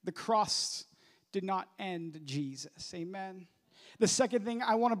 The cross did not end Jesus. Amen. The second thing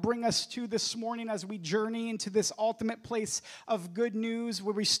I want to bring us to this morning as we journey into this ultimate place of good news,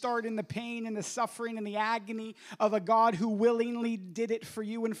 where we start in the pain and the suffering and the agony of a God who willingly did it for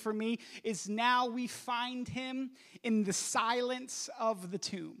you and for me, is now we find him in the silence of the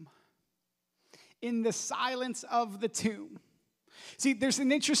tomb. In the silence of the tomb. See, there's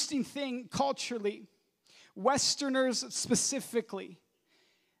an interesting thing culturally. Westerners specifically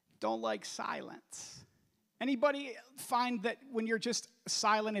don't like silence. Anybody find that when you're just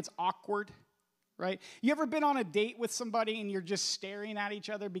silent, it's awkward, right? You ever been on a date with somebody and you're just staring at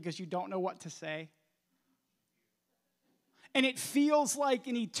each other because you don't know what to say? And it feels like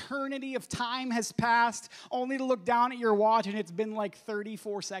an eternity of time has passed, only to look down at your watch and it's been like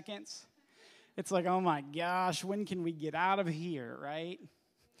 34 seconds. It's like, oh my gosh, when can we get out of here, right?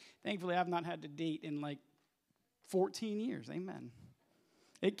 Thankfully, I've not had to date in like 14 years. Amen.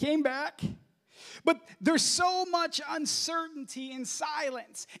 It came back. But there's so much uncertainty in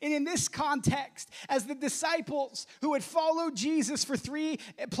silence. And in this context, as the disciples who had followed Jesus for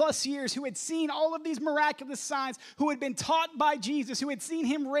 3+ years, who had seen all of these miraculous signs, who had been taught by Jesus, who had seen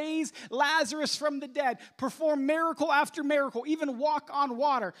him raise Lazarus from the dead, perform miracle after miracle, even walk on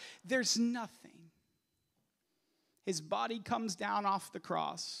water, there's nothing. His body comes down off the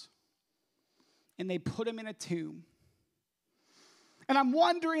cross, and they put him in a tomb. And I'm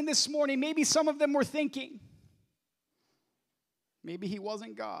wondering this morning, maybe some of them were thinking, maybe he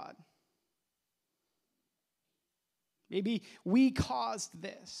wasn't God. Maybe we caused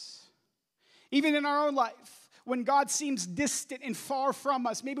this. Even in our own life, when God seems distant and far from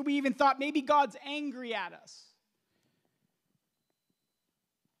us, maybe we even thought maybe God's angry at us.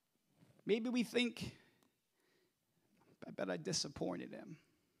 Maybe we think, I bet I disappointed him.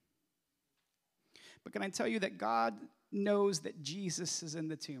 But can I tell you that God knows that Jesus is in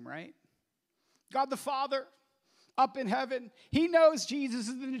the tomb, right? God the Father up in heaven, he knows Jesus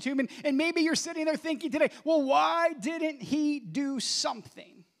is in the tomb. And maybe you're sitting there thinking today, well, why didn't he do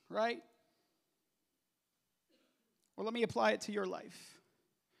something, right? Well, let me apply it to your life.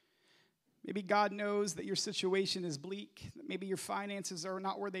 Maybe God knows that your situation is bleak, that maybe your finances are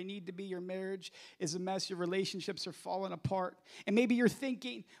not where they need to be, your marriage is a mess, your relationships are falling apart. And maybe you're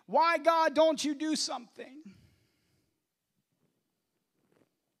thinking, why, God, don't you do something?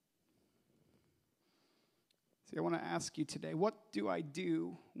 See, I want to ask you today, what do I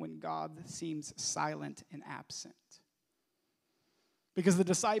do when God seems silent and absent? Because the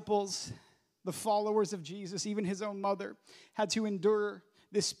disciples, the followers of Jesus, even his own mother, had to endure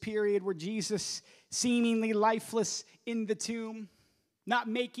this period where Jesus, seemingly lifeless in the tomb, not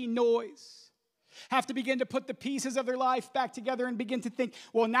making noise, have to begin to put the pieces of their life back together and begin to think,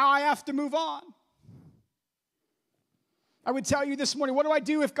 well, now I have to move on. I would tell you this morning, what do I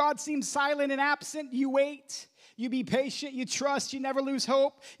do if God seems silent and absent? You wait. You be patient, you trust, you never lose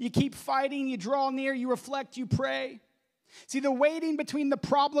hope. You keep fighting, you draw near, you reflect, you pray. See, the waiting between the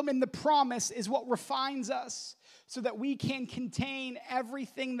problem and the promise is what refines us so that we can contain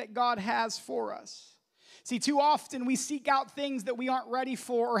everything that God has for us. See, too often we seek out things that we aren't ready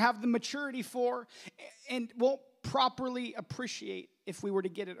for or have the maturity for and won't properly appreciate if we were to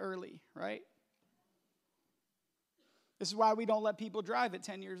get it early, right? This is why we don't let people drive at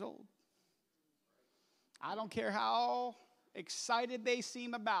 10 years old. I don't care how excited they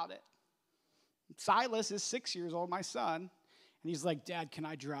seem about it. Silas is 6 years old, my son, and he's like, Dad, can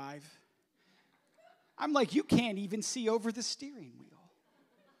I drive? I'm like, you can't even see over the steering wheel.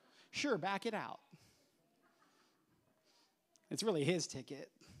 Sure, back it out. It's really his ticket.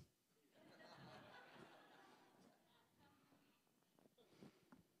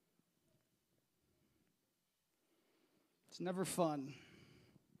 It's never fun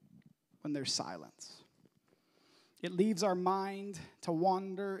when there's silence. It leaves our mind to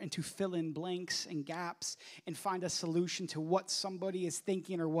wander and to fill in blanks and gaps and find a solution to what somebody is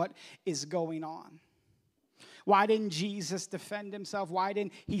thinking or what is going on. Why didn't Jesus defend himself? Why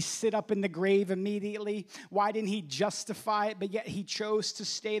didn't he sit up in the grave immediately? Why didn't he justify it, but yet he chose to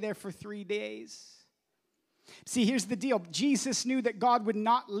stay there for 3 days? See, here's the deal. Jesus knew that God would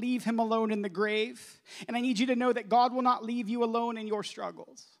not leave him alone in the grave. And I need you to know that God will not leave you alone in your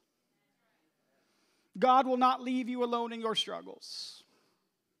struggles. God will not leave you alone in your struggles.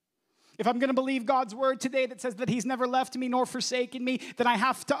 If I'm going to believe God's word today that says that he's never left me nor forsaken me, then I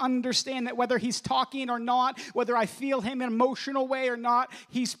have to understand that whether he's talking or not, whether I feel him in an emotional way or not,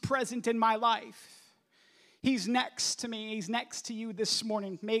 he's present in my life. He's next to me. He's next to you this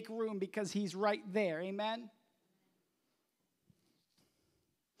morning. Make room because he's right there. Amen?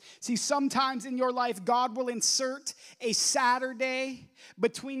 See, sometimes in your life, God will insert a Saturday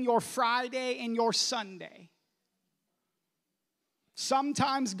between your Friday and your Sunday.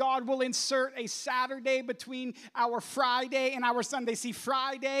 Sometimes God will insert a Saturday between our Friday and our Sunday. See,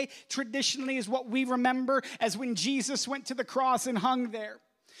 Friday traditionally is what we remember as when Jesus went to the cross and hung there.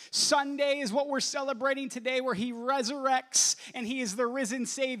 Sunday is what we're celebrating today, where he resurrects and he is the risen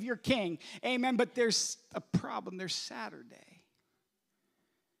Savior King. Amen. But there's a problem. There's Saturday.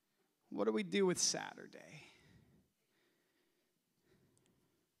 What do we do with Saturday?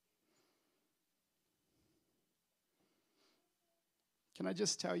 Can I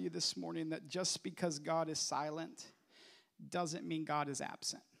just tell you this morning that just because God is silent doesn't mean God is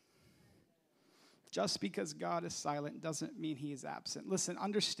absent. Just because God is silent doesn't mean he is absent. Listen,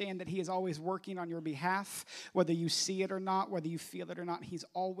 understand that he is always working on your behalf, whether you see it or not, whether you feel it or not. He's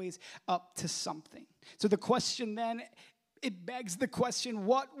always up to something. So the question then, it begs the question,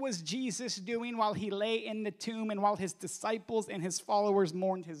 what was Jesus doing while he lay in the tomb and while his disciples and his followers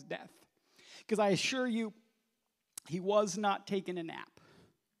mourned his death? Because I assure you, he was not taking a nap.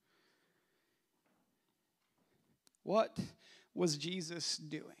 What was Jesus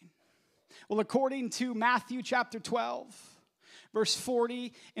doing? Well, according to Matthew chapter 12, verse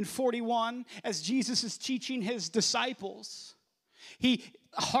 40 and 41, as Jesus is teaching his disciples, he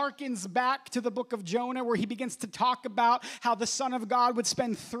harkens back to the book of Jonah, where he begins to talk about how the Son of God would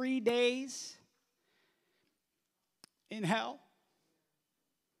spend 3 days in hell.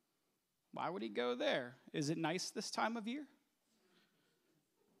 Why would he go there? Is it nice this time of year?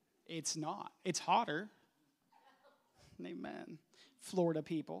 It's not. It's hotter. Amen. Florida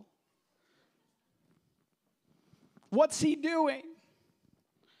people. What's he doing?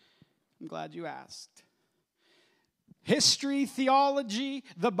 I'm glad you asked. History, theology,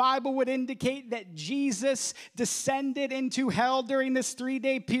 the Bible would indicate that Jesus descended into hell during this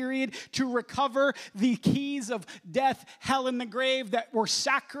 3-day period to recover the keys of death, hell, and the grave that were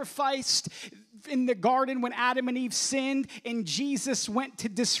sacrificed in the garden when Adam and Eve sinned, and Jesus went to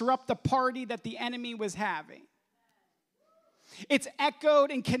disrupt the party that the enemy was having. It's echoed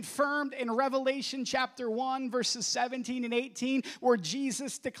and confirmed in Revelation chapter 1, verses 17 and 18, where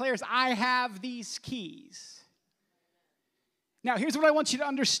Jesus declares, I have these keys. Now, here's what I want you to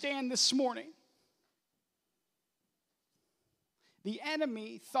understand this morning. The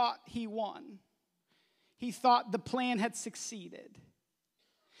enemy thought he won. He thought the plan had succeeded.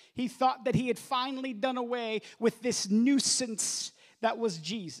 He thought that he had finally done away with this nuisance that was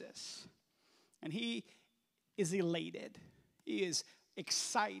Jesus. And he is elated. He is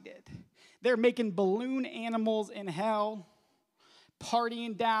excited. They're making balloon animals in hell,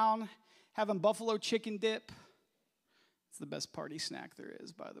 partying down, having buffalo chicken dip. It's the best party snack there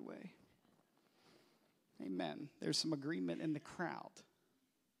is, by the way. Amen. There's some agreement in the crowd.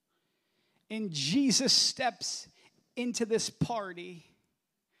 And Jesus steps into this party,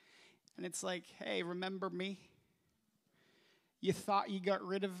 and it's like, hey, remember me? You thought you got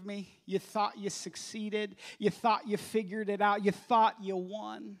rid of me? You thought you succeeded? You thought you figured it out? You thought you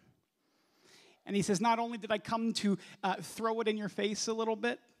won? And he says, not only did I come to throw it in your face a little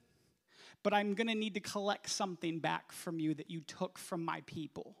bit, but I'm going to need to collect something back from you that you took from my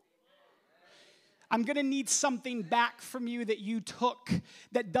people. I'm going to need something back from you that you took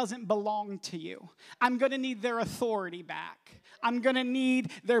that doesn't belong to you. I'm going to need their authority back. I'm going to need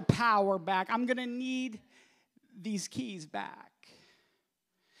their power back. I'm going to need these keys back.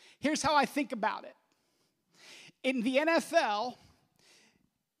 Here's how I think about it. In the NFL,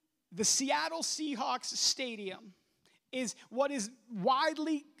 the Seattle Seahawks stadium is what is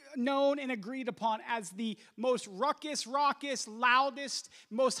widely known and agreed upon as the most raucous, loudest,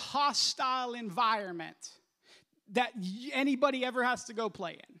 most hostile environment that anybody ever has to go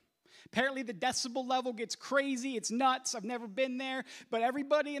play in. Apparently the decibel level gets crazy. It's nuts. I've never been there, but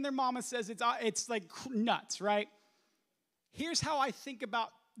everybody and their mama says it's like nuts, right? Here's how I think about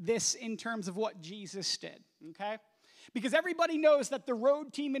this in terms of what Jesus did, okay? Because everybody knows that the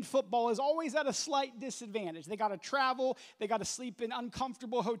road team in football is always at a slight disadvantage. They got to travel. They got to sleep in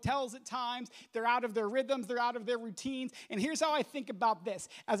uncomfortable hotels at times. They're out of their rhythms. They're out of their routines. And here's how I think about this.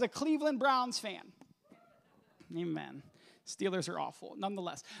 As a Cleveland Browns fan, amen. Steelers are awful.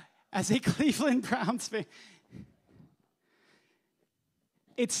 Nonetheless, as a Cleveland Browns fan,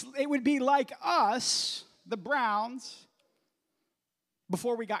 it would be like us, the Browns,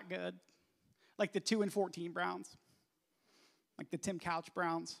 before we got good, like the 2-14 Browns. Like the Tim Couch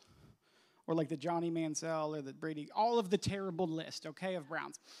Browns, or like the Johnny Manziel, or the Brady, all of the terrible list, okay, of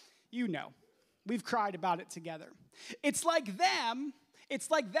Browns. You know, we've cried about it together. It's like them, it's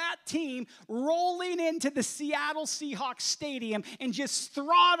like that team rolling into the Seattle Seahawks stadium and just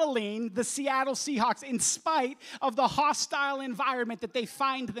throttling the Seattle Seahawks in spite of the hostile environment that they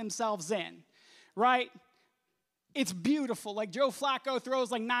find themselves in, right? It's beautiful. Like Joe Flacco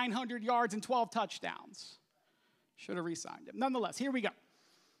throws like 900 yards and 12 touchdowns. Should have re-signed him. Nonetheless, here we go.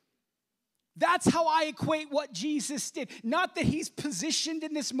 That's how I equate what Jesus did. Not that he's positioned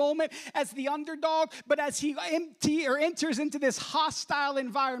in this moment as the underdog, but as he enters into this hostile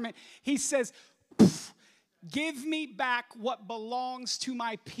environment, he says, give me back what belongs to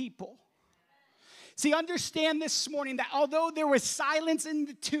my people. See, understand this morning that although there was silence in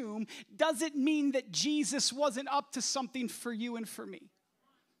the tomb, doesn't mean that Jesus wasn't up to something for you and for me.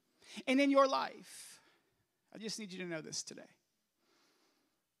 And in your life. I just need you to know this today.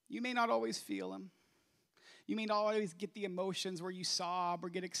 You may not always feel him. You may not always get the emotions where you sob or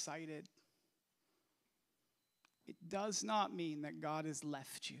get excited. It does not mean that God has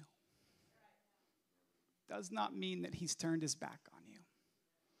left you. It does not mean that he's turned his back on you.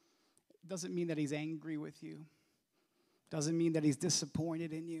 It doesn't mean that he's angry with you. It doesn't mean that he's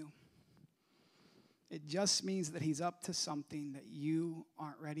disappointed in you. It just means that he's up to something that you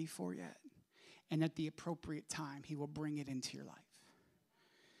aren't ready for yet. And at the appropriate time, he will bring it into your life.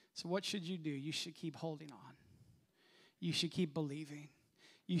 So what should you do? You should keep holding on. You should keep believing.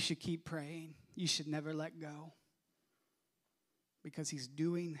 You should keep praying. You should never let go. Because he's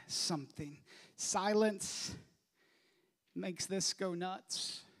doing something. Silence makes this go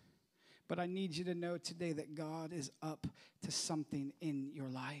nuts. But I need you to know today that God is up to something in your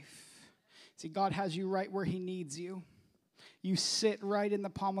life. See, God has you right where he needs you. You sit right in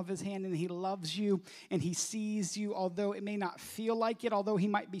the palm of his hand, and he loves you, and he sees you. Although it may not feel like it, although he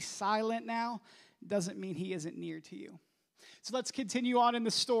might be silent now, doesn't mean he isn't near to you. So let's continue on in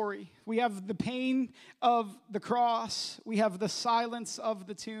the story. We have the pain of the cross. We have the silence of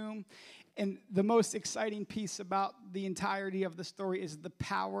the tomb. And the most exciting piece about the entirety of the story is the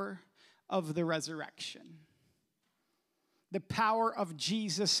power of the resurrection. The power of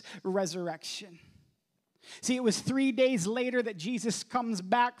Jesus' resurrection. See, it was 3 days later that Jesus comes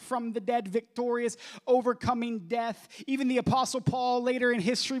back from the dead victorious, overcoming death. Even the Apostle Paul later in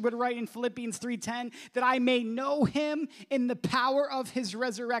history would write in Philippians 3:10 that I may know him in the power of his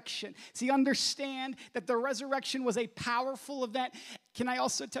resurrection. See, understand that the resurrection was a powerful event. Can I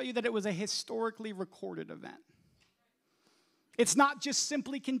also tell you that it was a historically recorded event? It's not just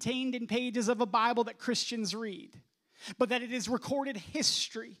simply contained in pages of a Bible that Christians read, but that it is recorded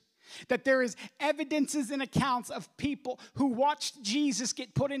history. That there is evidences and accounts of people who watched Jesus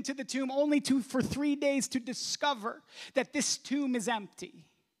get put into the tomb only for 3 days to discover that this tomb is empty.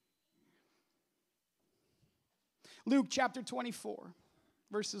 Luke chapter 24,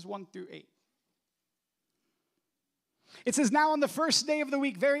 verses 1 through 8. It says, now on the first day of the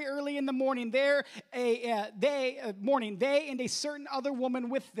week, very early in the morning, they and a certain other woman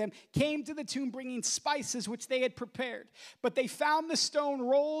with them came to the tomb bringing spices which they had prepared. But they found the stone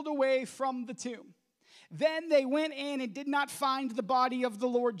rolled away from the tomb. Then they went in and did not find the body of the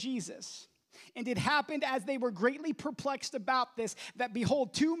Lord Jesus. And it happened as they were greatly perplexed about this, that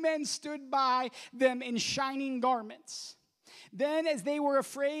behold, two men stood by them in shining garments. Then as they were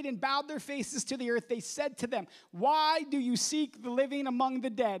afraid and bowed their faces to the earth, they said to them, "Why do you seek the living among the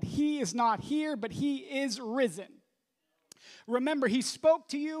dead? He is not here, but he is risen. Remember, he spoke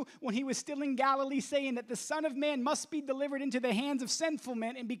to you when he was still in Galilee, saying that the Son of Man must be delivered into the hands of sinful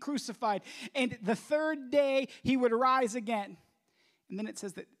men and be crucified. And the third day he would rise again." And then it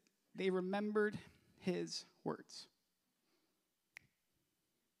says that they remembered his words.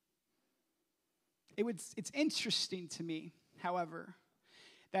 It's interesting to me, however,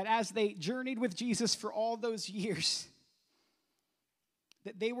 that as they journeyed with Jesus for all those years,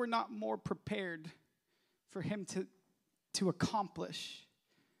 that they were not more prepared for him to accomplish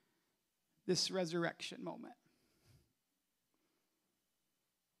this resurrection moment.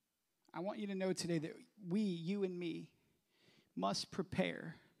 I want you to know today that we, you and me, must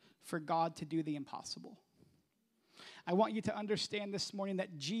prepare for God to do the impossible. I want you to understand this morning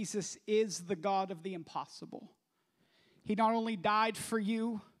that Jesus is the God of the impossible. He not only died for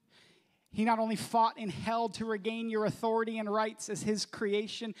you, he not only fought in hell to regain your authority and rights as his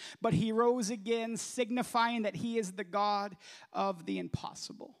creation, but he rose again, signifying that he is the God of the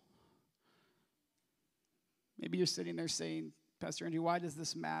impossible. Maybe you're sitting there saying, "Pastor Andrew, why does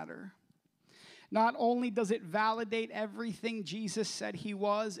this matter?" Not only does it validate everything Jesus said he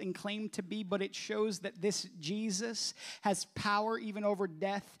was and claimed to be, but it shows that this Jesus has power even over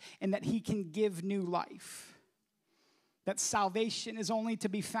death and that he can give new life. That salvation is only to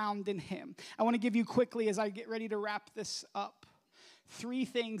be found in him. I want to give you quickly, as I get ready to wrap this up, 3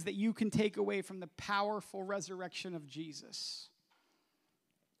 things that you can take away from the powerful resurrection of Jesus.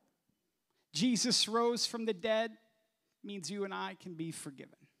 Jesus rose from the dead means you and I can be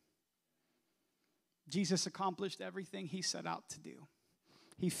forgiven. Jesus accomplished everything he set out to do.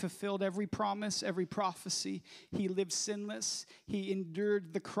 He fulfilled every promise, every prophecy. He lived sinless. He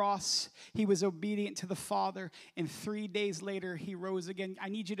endured the cross. He was obedient to the Father. And 3 days later, he rose again. I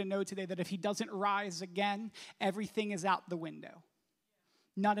need you to know today that if he doesn't rise again, everything is out the window.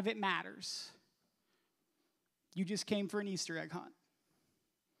 None of it matters. You just came for an Easter egg hunt.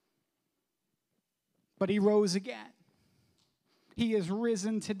 But he rose again. He is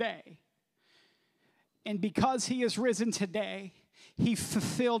risen today. And because he is risen today, he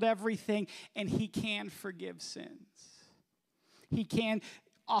fulfilled everything, and he can forgive sins. He can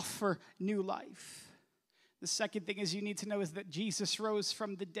offer new life. The second thing is you need to know is that Jesus rose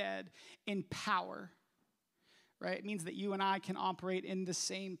from the dead in power. Right? It means that you and I can operate in the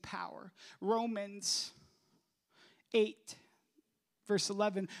same power. Romans 8, verse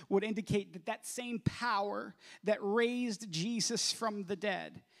 11 would indicate that that same power that raised Jesus from the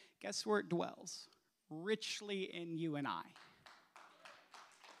dead, guess where it dwells? Richly in you and I.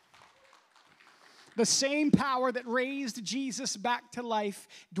 The same power that raised Jesus back to life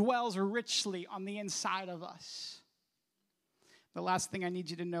dwells richly on the inside of us. The last thing I need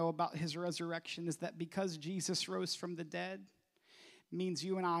you to know about his resurrection is that because Jesus rose from the dead, means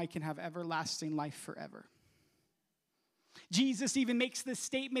you and I can have everlasting life forever. Jesus even makes this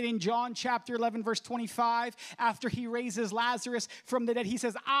statement in John chapter 11, verse 25, after he raises Lazarus from the dead. He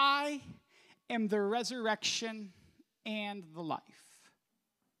says, "I am the resurrection and the life."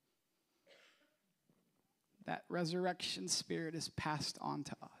 That resurrection spirit is passed on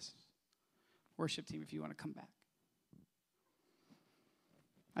to us. Worship team, if you want to come back.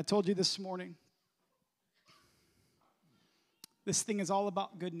 I told you this morning, this thing is all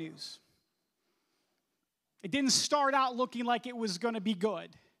about good news. It didn't start out looking like it was going to be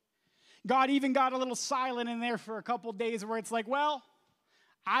good. God even got a little silent in there for a couple days where it's like, well,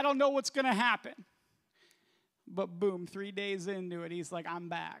 I don't know what's going to happen. But boom, 3 days into it, he's like, I'm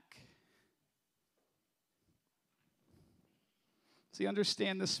back. So you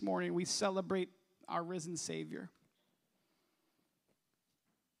understand this morning, we celebrate our risen Savior.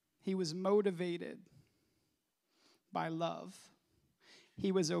 He was motivated by love.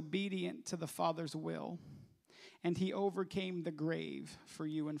 He was obedient to the Father's will. And he overcame the grave for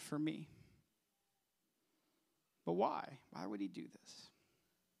you and for me. But why? Why would he do this?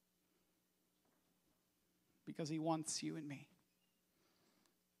 Because he wants you and me.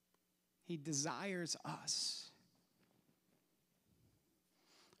 He desires us.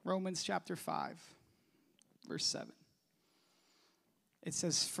 Romans chapter 5, verse 7. It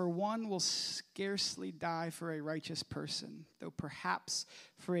says, "For one will scarcely die for a righteous person, though perhaps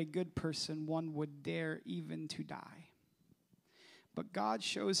for a good person one would dare even to die. But God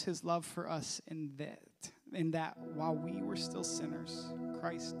shows his love for us in that while we were still sinners,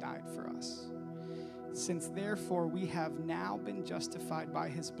 Christ died for us. Since therefore we have now been justified by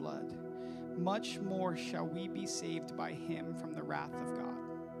his blood, much more shall we be saved by him from the wrath of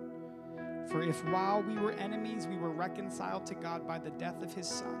God. For if while we were enemies, we were reconciled to God by the death of his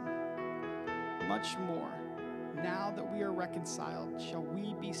Son, much more, now that we are reconciled, shall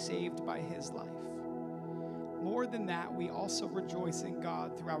we be saved by his life. More than that, we also rejoice in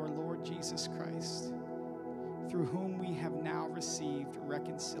God through our Lord Jesus Christ, through whom we have now received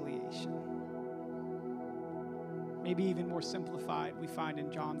reconciliation. Maybe even more simplified, we find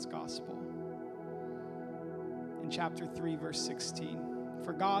in John's Gospel, in chapter 3, verse 16.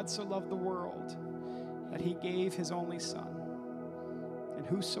 For God so loved the world that he gave his only Son, and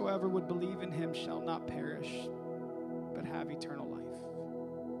whosoever would believe in him shall not perish, but have eternal life.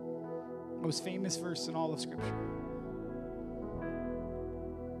 Most famous verse in all of Scripture.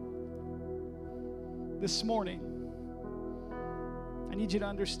 This morning, I need you to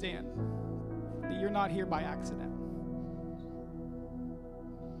understand that you're not here by accident.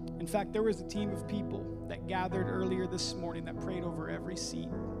 In fact, there was a team of people that gathered earlier this morning that prayed over every seat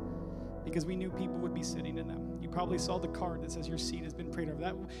because we knew people would be sitting in them. You probably saw the card that says your seat has been prayed over.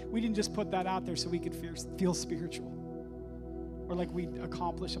 That we didn't just put that out there so we could feel spiritual or like we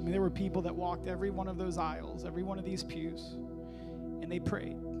accomplished. I mean, there were people that walked every one of those aisles, every one of these pews, and they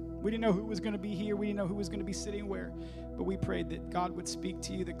prayed. We didn't know who was going to be here. We didn't know who was going to be sitting where, but we prayed that God would speak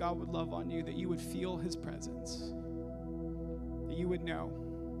to you, that God would love on you, that you would feel his presence, that you would know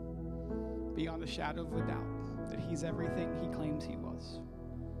beyond a shadow of a doubt that he's everything he claims he was.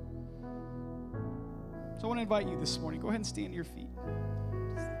 So I want to invite you this morning, go ahead and stand to your feet.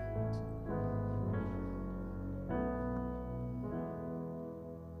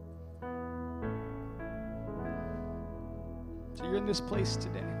 So you're in this place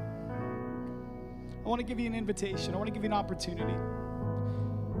today. I want to give you an invitation. I want to give you an opportunity.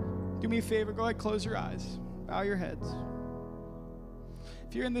 Do me a favor, go ahead, close your eyes, bow your heads.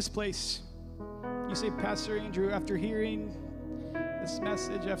 If you're in this place, you say, Pastor Andrew, after hearing this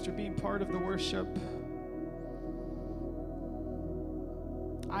message, after being part of the worship,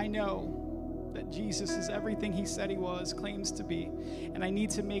 I know that Jesus is everything he said he was, claims to be, and I need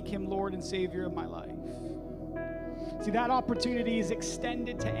to make him Lord and Savior of my life. See, that opportunity is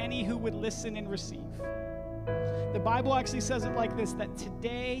extended to any who would listen and receive. The Bible actually says it like this, that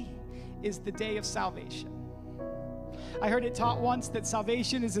today is the day of salvation. I heard it taught once that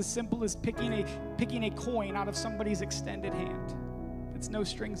salvation is as simple as picking a coin out of somebody's extended hand. It's no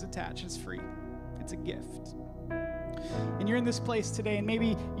strings attached. It's free. It's a gift. And you're in this place today, and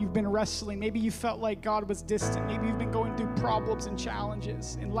maybe you've been wrestling. Maybe you felt like God was distant. Maybe you've been going through problems and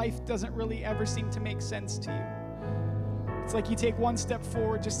challenges, and life doesn't really ever seem to make sense to you. It's like you take one step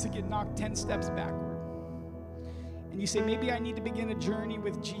forward just to get knocked 10 steps backward. And you say, maybe I need to begin a journey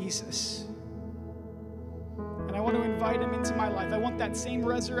with Jesus. And I want to invite him into my life. I want that same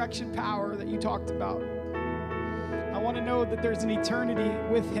resurrection power that you talked about. I want to know that there's an eternity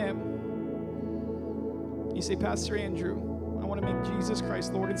with him. You say, Pastor Andrew, I want to make Jesus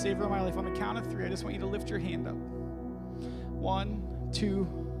Christ Lord and Savior of my life. On the count of 3, I just want you to lift your hand up. 1, 2,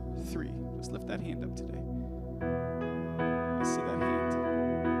 3. Just lift that hand up today. I see that hand.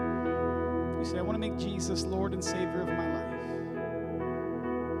 You say, I want to make Jesus Lord and Savior of my life.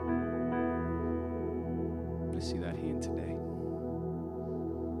 See that hand today.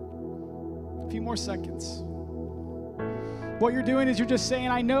 A few more seconds. What you're doing is you're just saying,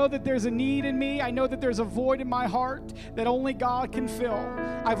 I know that there's a need in me. I know that there's a void in my heart that only God can fill.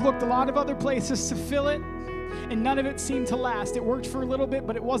 I've looked a lot of other places to fill it, and none of it seemed to last. It worked for a little bit,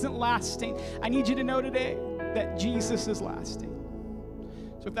 but it wasn't lasting. I need you to know today that Jesus is lasting.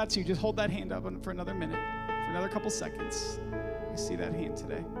 So if that's you, just hold that hand up for another minute, for another couple seconds. I see that hand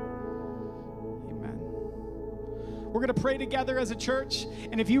today. We're going to pray together as a church,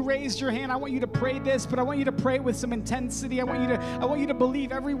 and if you raised your hand, I want you to pray this, but I want you to pray with some intensity. I want you to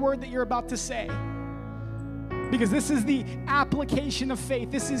believe every word that you're about to say, because this is the application of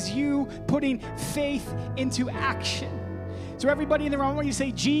faith. This is you putting faith into action. So everybody in the room, I want you to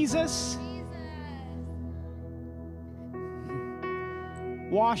say, Jesus,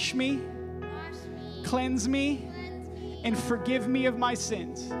 wash me, cleanse me, and forgive me of my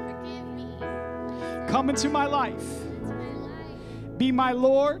sins. Come into my life. Be my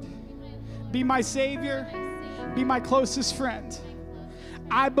Lord. Be my Savior. Be my closest friend.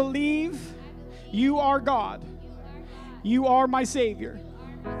 I believe you are God. You are my Savior.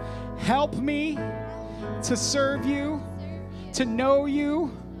 Help me to serve you, to know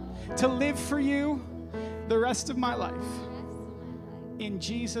you, to live for you the rest of my life. In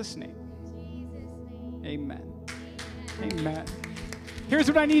Jesus' name. Amen. Amen. Here's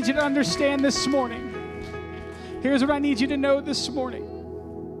what I need you to understand this morning. Here's what I need you to know this morning.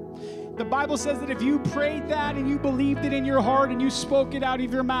 The Bible says that if you prayed that and you believed it in your heart and you spoke it out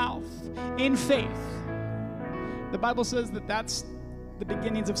of your mouth in faith, the Bible says that that's the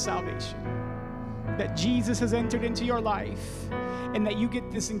beginnings of salvation. That Jesus has entered into your life and that you get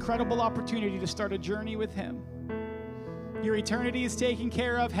this incredible opportunity to start a journey with him. Your eternity is taken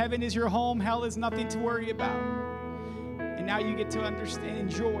care of. Heaven is your home. Hell is nothing to worry about. And now you get to understand,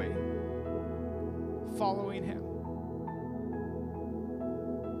 enjoy following him.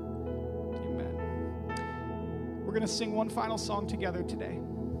 Amen. We're going to sing one final song together today.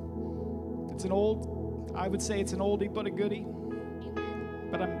 I would say it's an oldie but a goodie.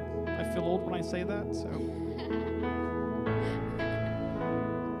 But I feel old when I say that, so.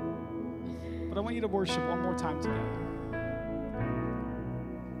 But I want you to worship one more time together.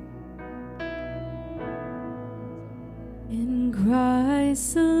 In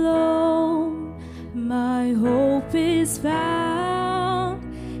Christ alone, my hope is found.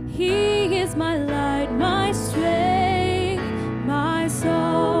 He is my light, my strength, my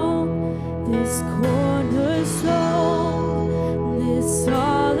song. This cornerstone, this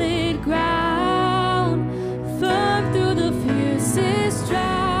solid ground, firm through the fiercest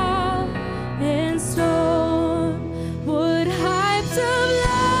drought and storm. What heights of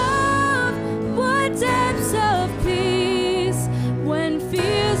love, what depths of peace, when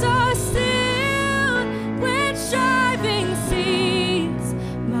fears are stilled, when striving cease.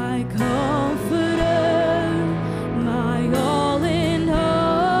 My comforter, my all in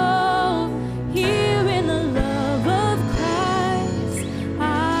all, here in the love of Christ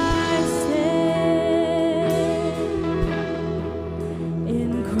I stand.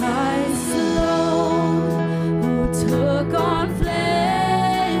 In Christ alone, who took on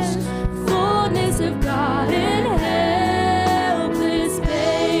flesh, fullness of God and helpless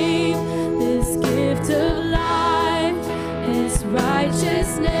babe, this gift of life, this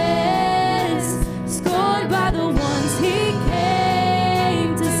righteousness, scorned by the ones he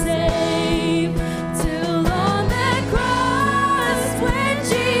came to save. Till on that cross, when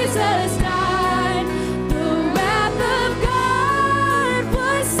Jesus died, the wrath of God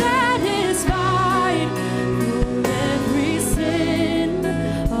was satisfied. For every sin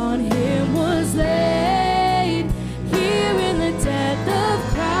on him was laid. Here in the death of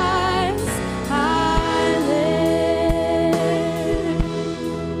Christ I live.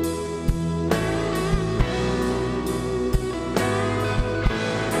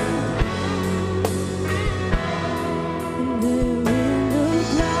 And there in the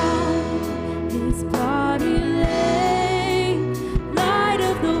ground his body lay, light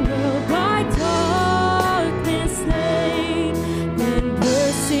of the world by darkness slain, then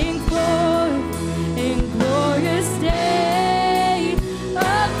bursting forth in glorious day,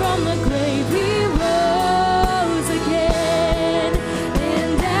 up from the grave he rose again.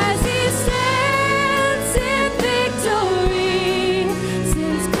 And as he stands in victory,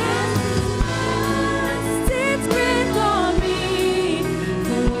 since Christ's grip on me,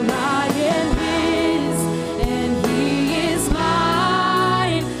 for I am his and he is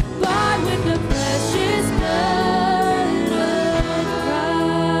mine, bought with the precious blood of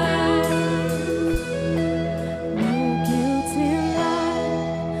Christ. No guilt in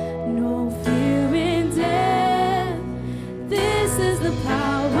life, no fear in death. This is the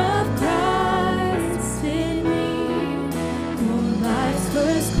power of Christ in me. From life's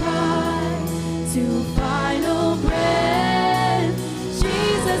first cry to final breath,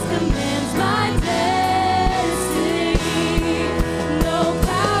 Jesus commands my destiny. No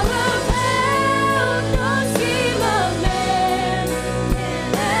power of hell, no scheme of man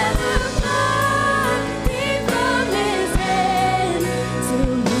can ever pluck me from his hand,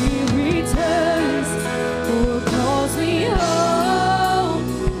 till he returns or calls me home.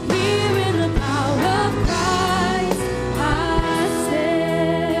 Here in the power of Christ I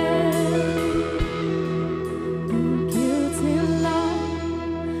stand. No guilt in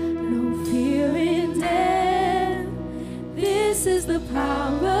life, no fear in death. This is the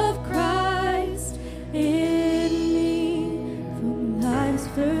power of Christ in me. From life's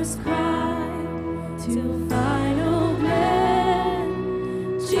first cry till final breath,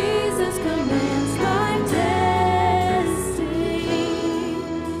 Jesus commands my destiny.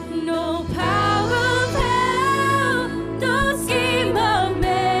 No power of hell, no scheme of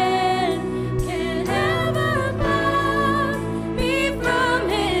man can ever pluck me from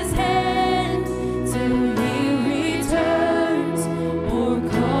his hand, till he returns or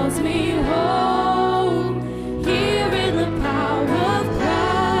calls me home. Here in the power of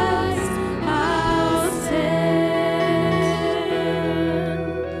Christ I'll stand.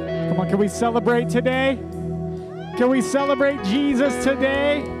 Come on, can we celebrate today? Can we celebrate Jesus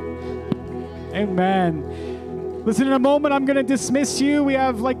today? Amen. Listen, in a moment, I'm going to dismiss you. We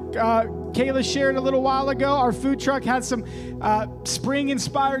have, like Kayla shared a little while ago, our food truck has some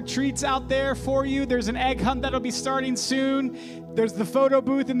spring-inspired treats out there for you. There's an egg hunt that'll be starting soon. There's the photo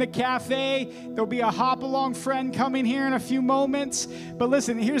booth in the cafe. There'll be a hop-along friend coming here in a few moments. But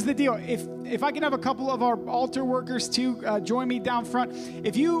listen, here's the deal. If I can have a couple of our altar workers too join me down front.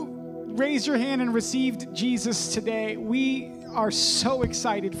 If you raised your hand and received Jesus today, we are so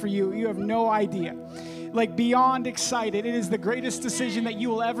excited for you. You have no idea. Like beyond excited. It is the greatest decision that you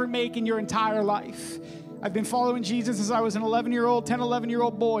will ever make in your entire life. I've been following Jesus since I was an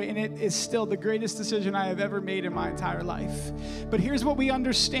 11-year-old boy, and it is still the greatest decision I have ever made in my entire life. But here's what we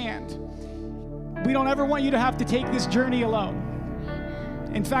understand. We don't ever want you to have to take this journey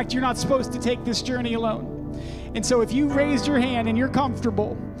alone. In fact, you're not supposed to take this journey alone. And so if you raised your hand and you're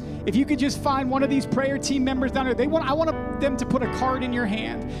comfortable, if you could just find one of these prayer team members down there, I want them to put a card in your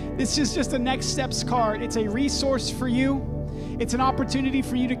hand. This is just a Next Steps card. It's a resource for you. It's an opportunity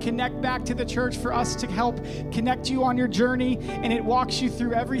for you to connect back to the church, for us to help connect you on your journey, and it walks you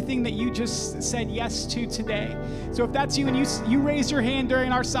through everything that you just said yes to today. So if that's you and you raise your hand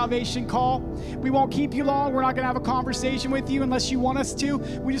during our salvation call, we won't keep you long. We're not going to have a conversation with you unless you want us to.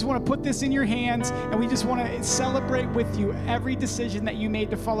 We just want to put this in your hands, and we just want to celebrate with you every decision that you made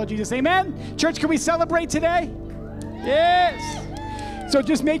to follow Jesus. Amen? Church, can we celebrate today? Yes. So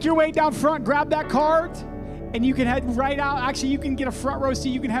just make your way down front, grab that card, and you can head right out. Actually, you can get a front row seat.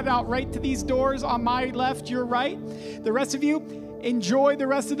 You can head out right to these doors on my left, your right. The rest of you, enjoy the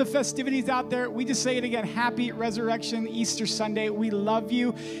rest of the festivities out there. We just say it again, happy Resurrection Easter Sunday. We love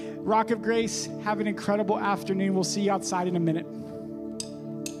you. Rock of Grace, have an incredible afternoon. We'll see you outside in a minute.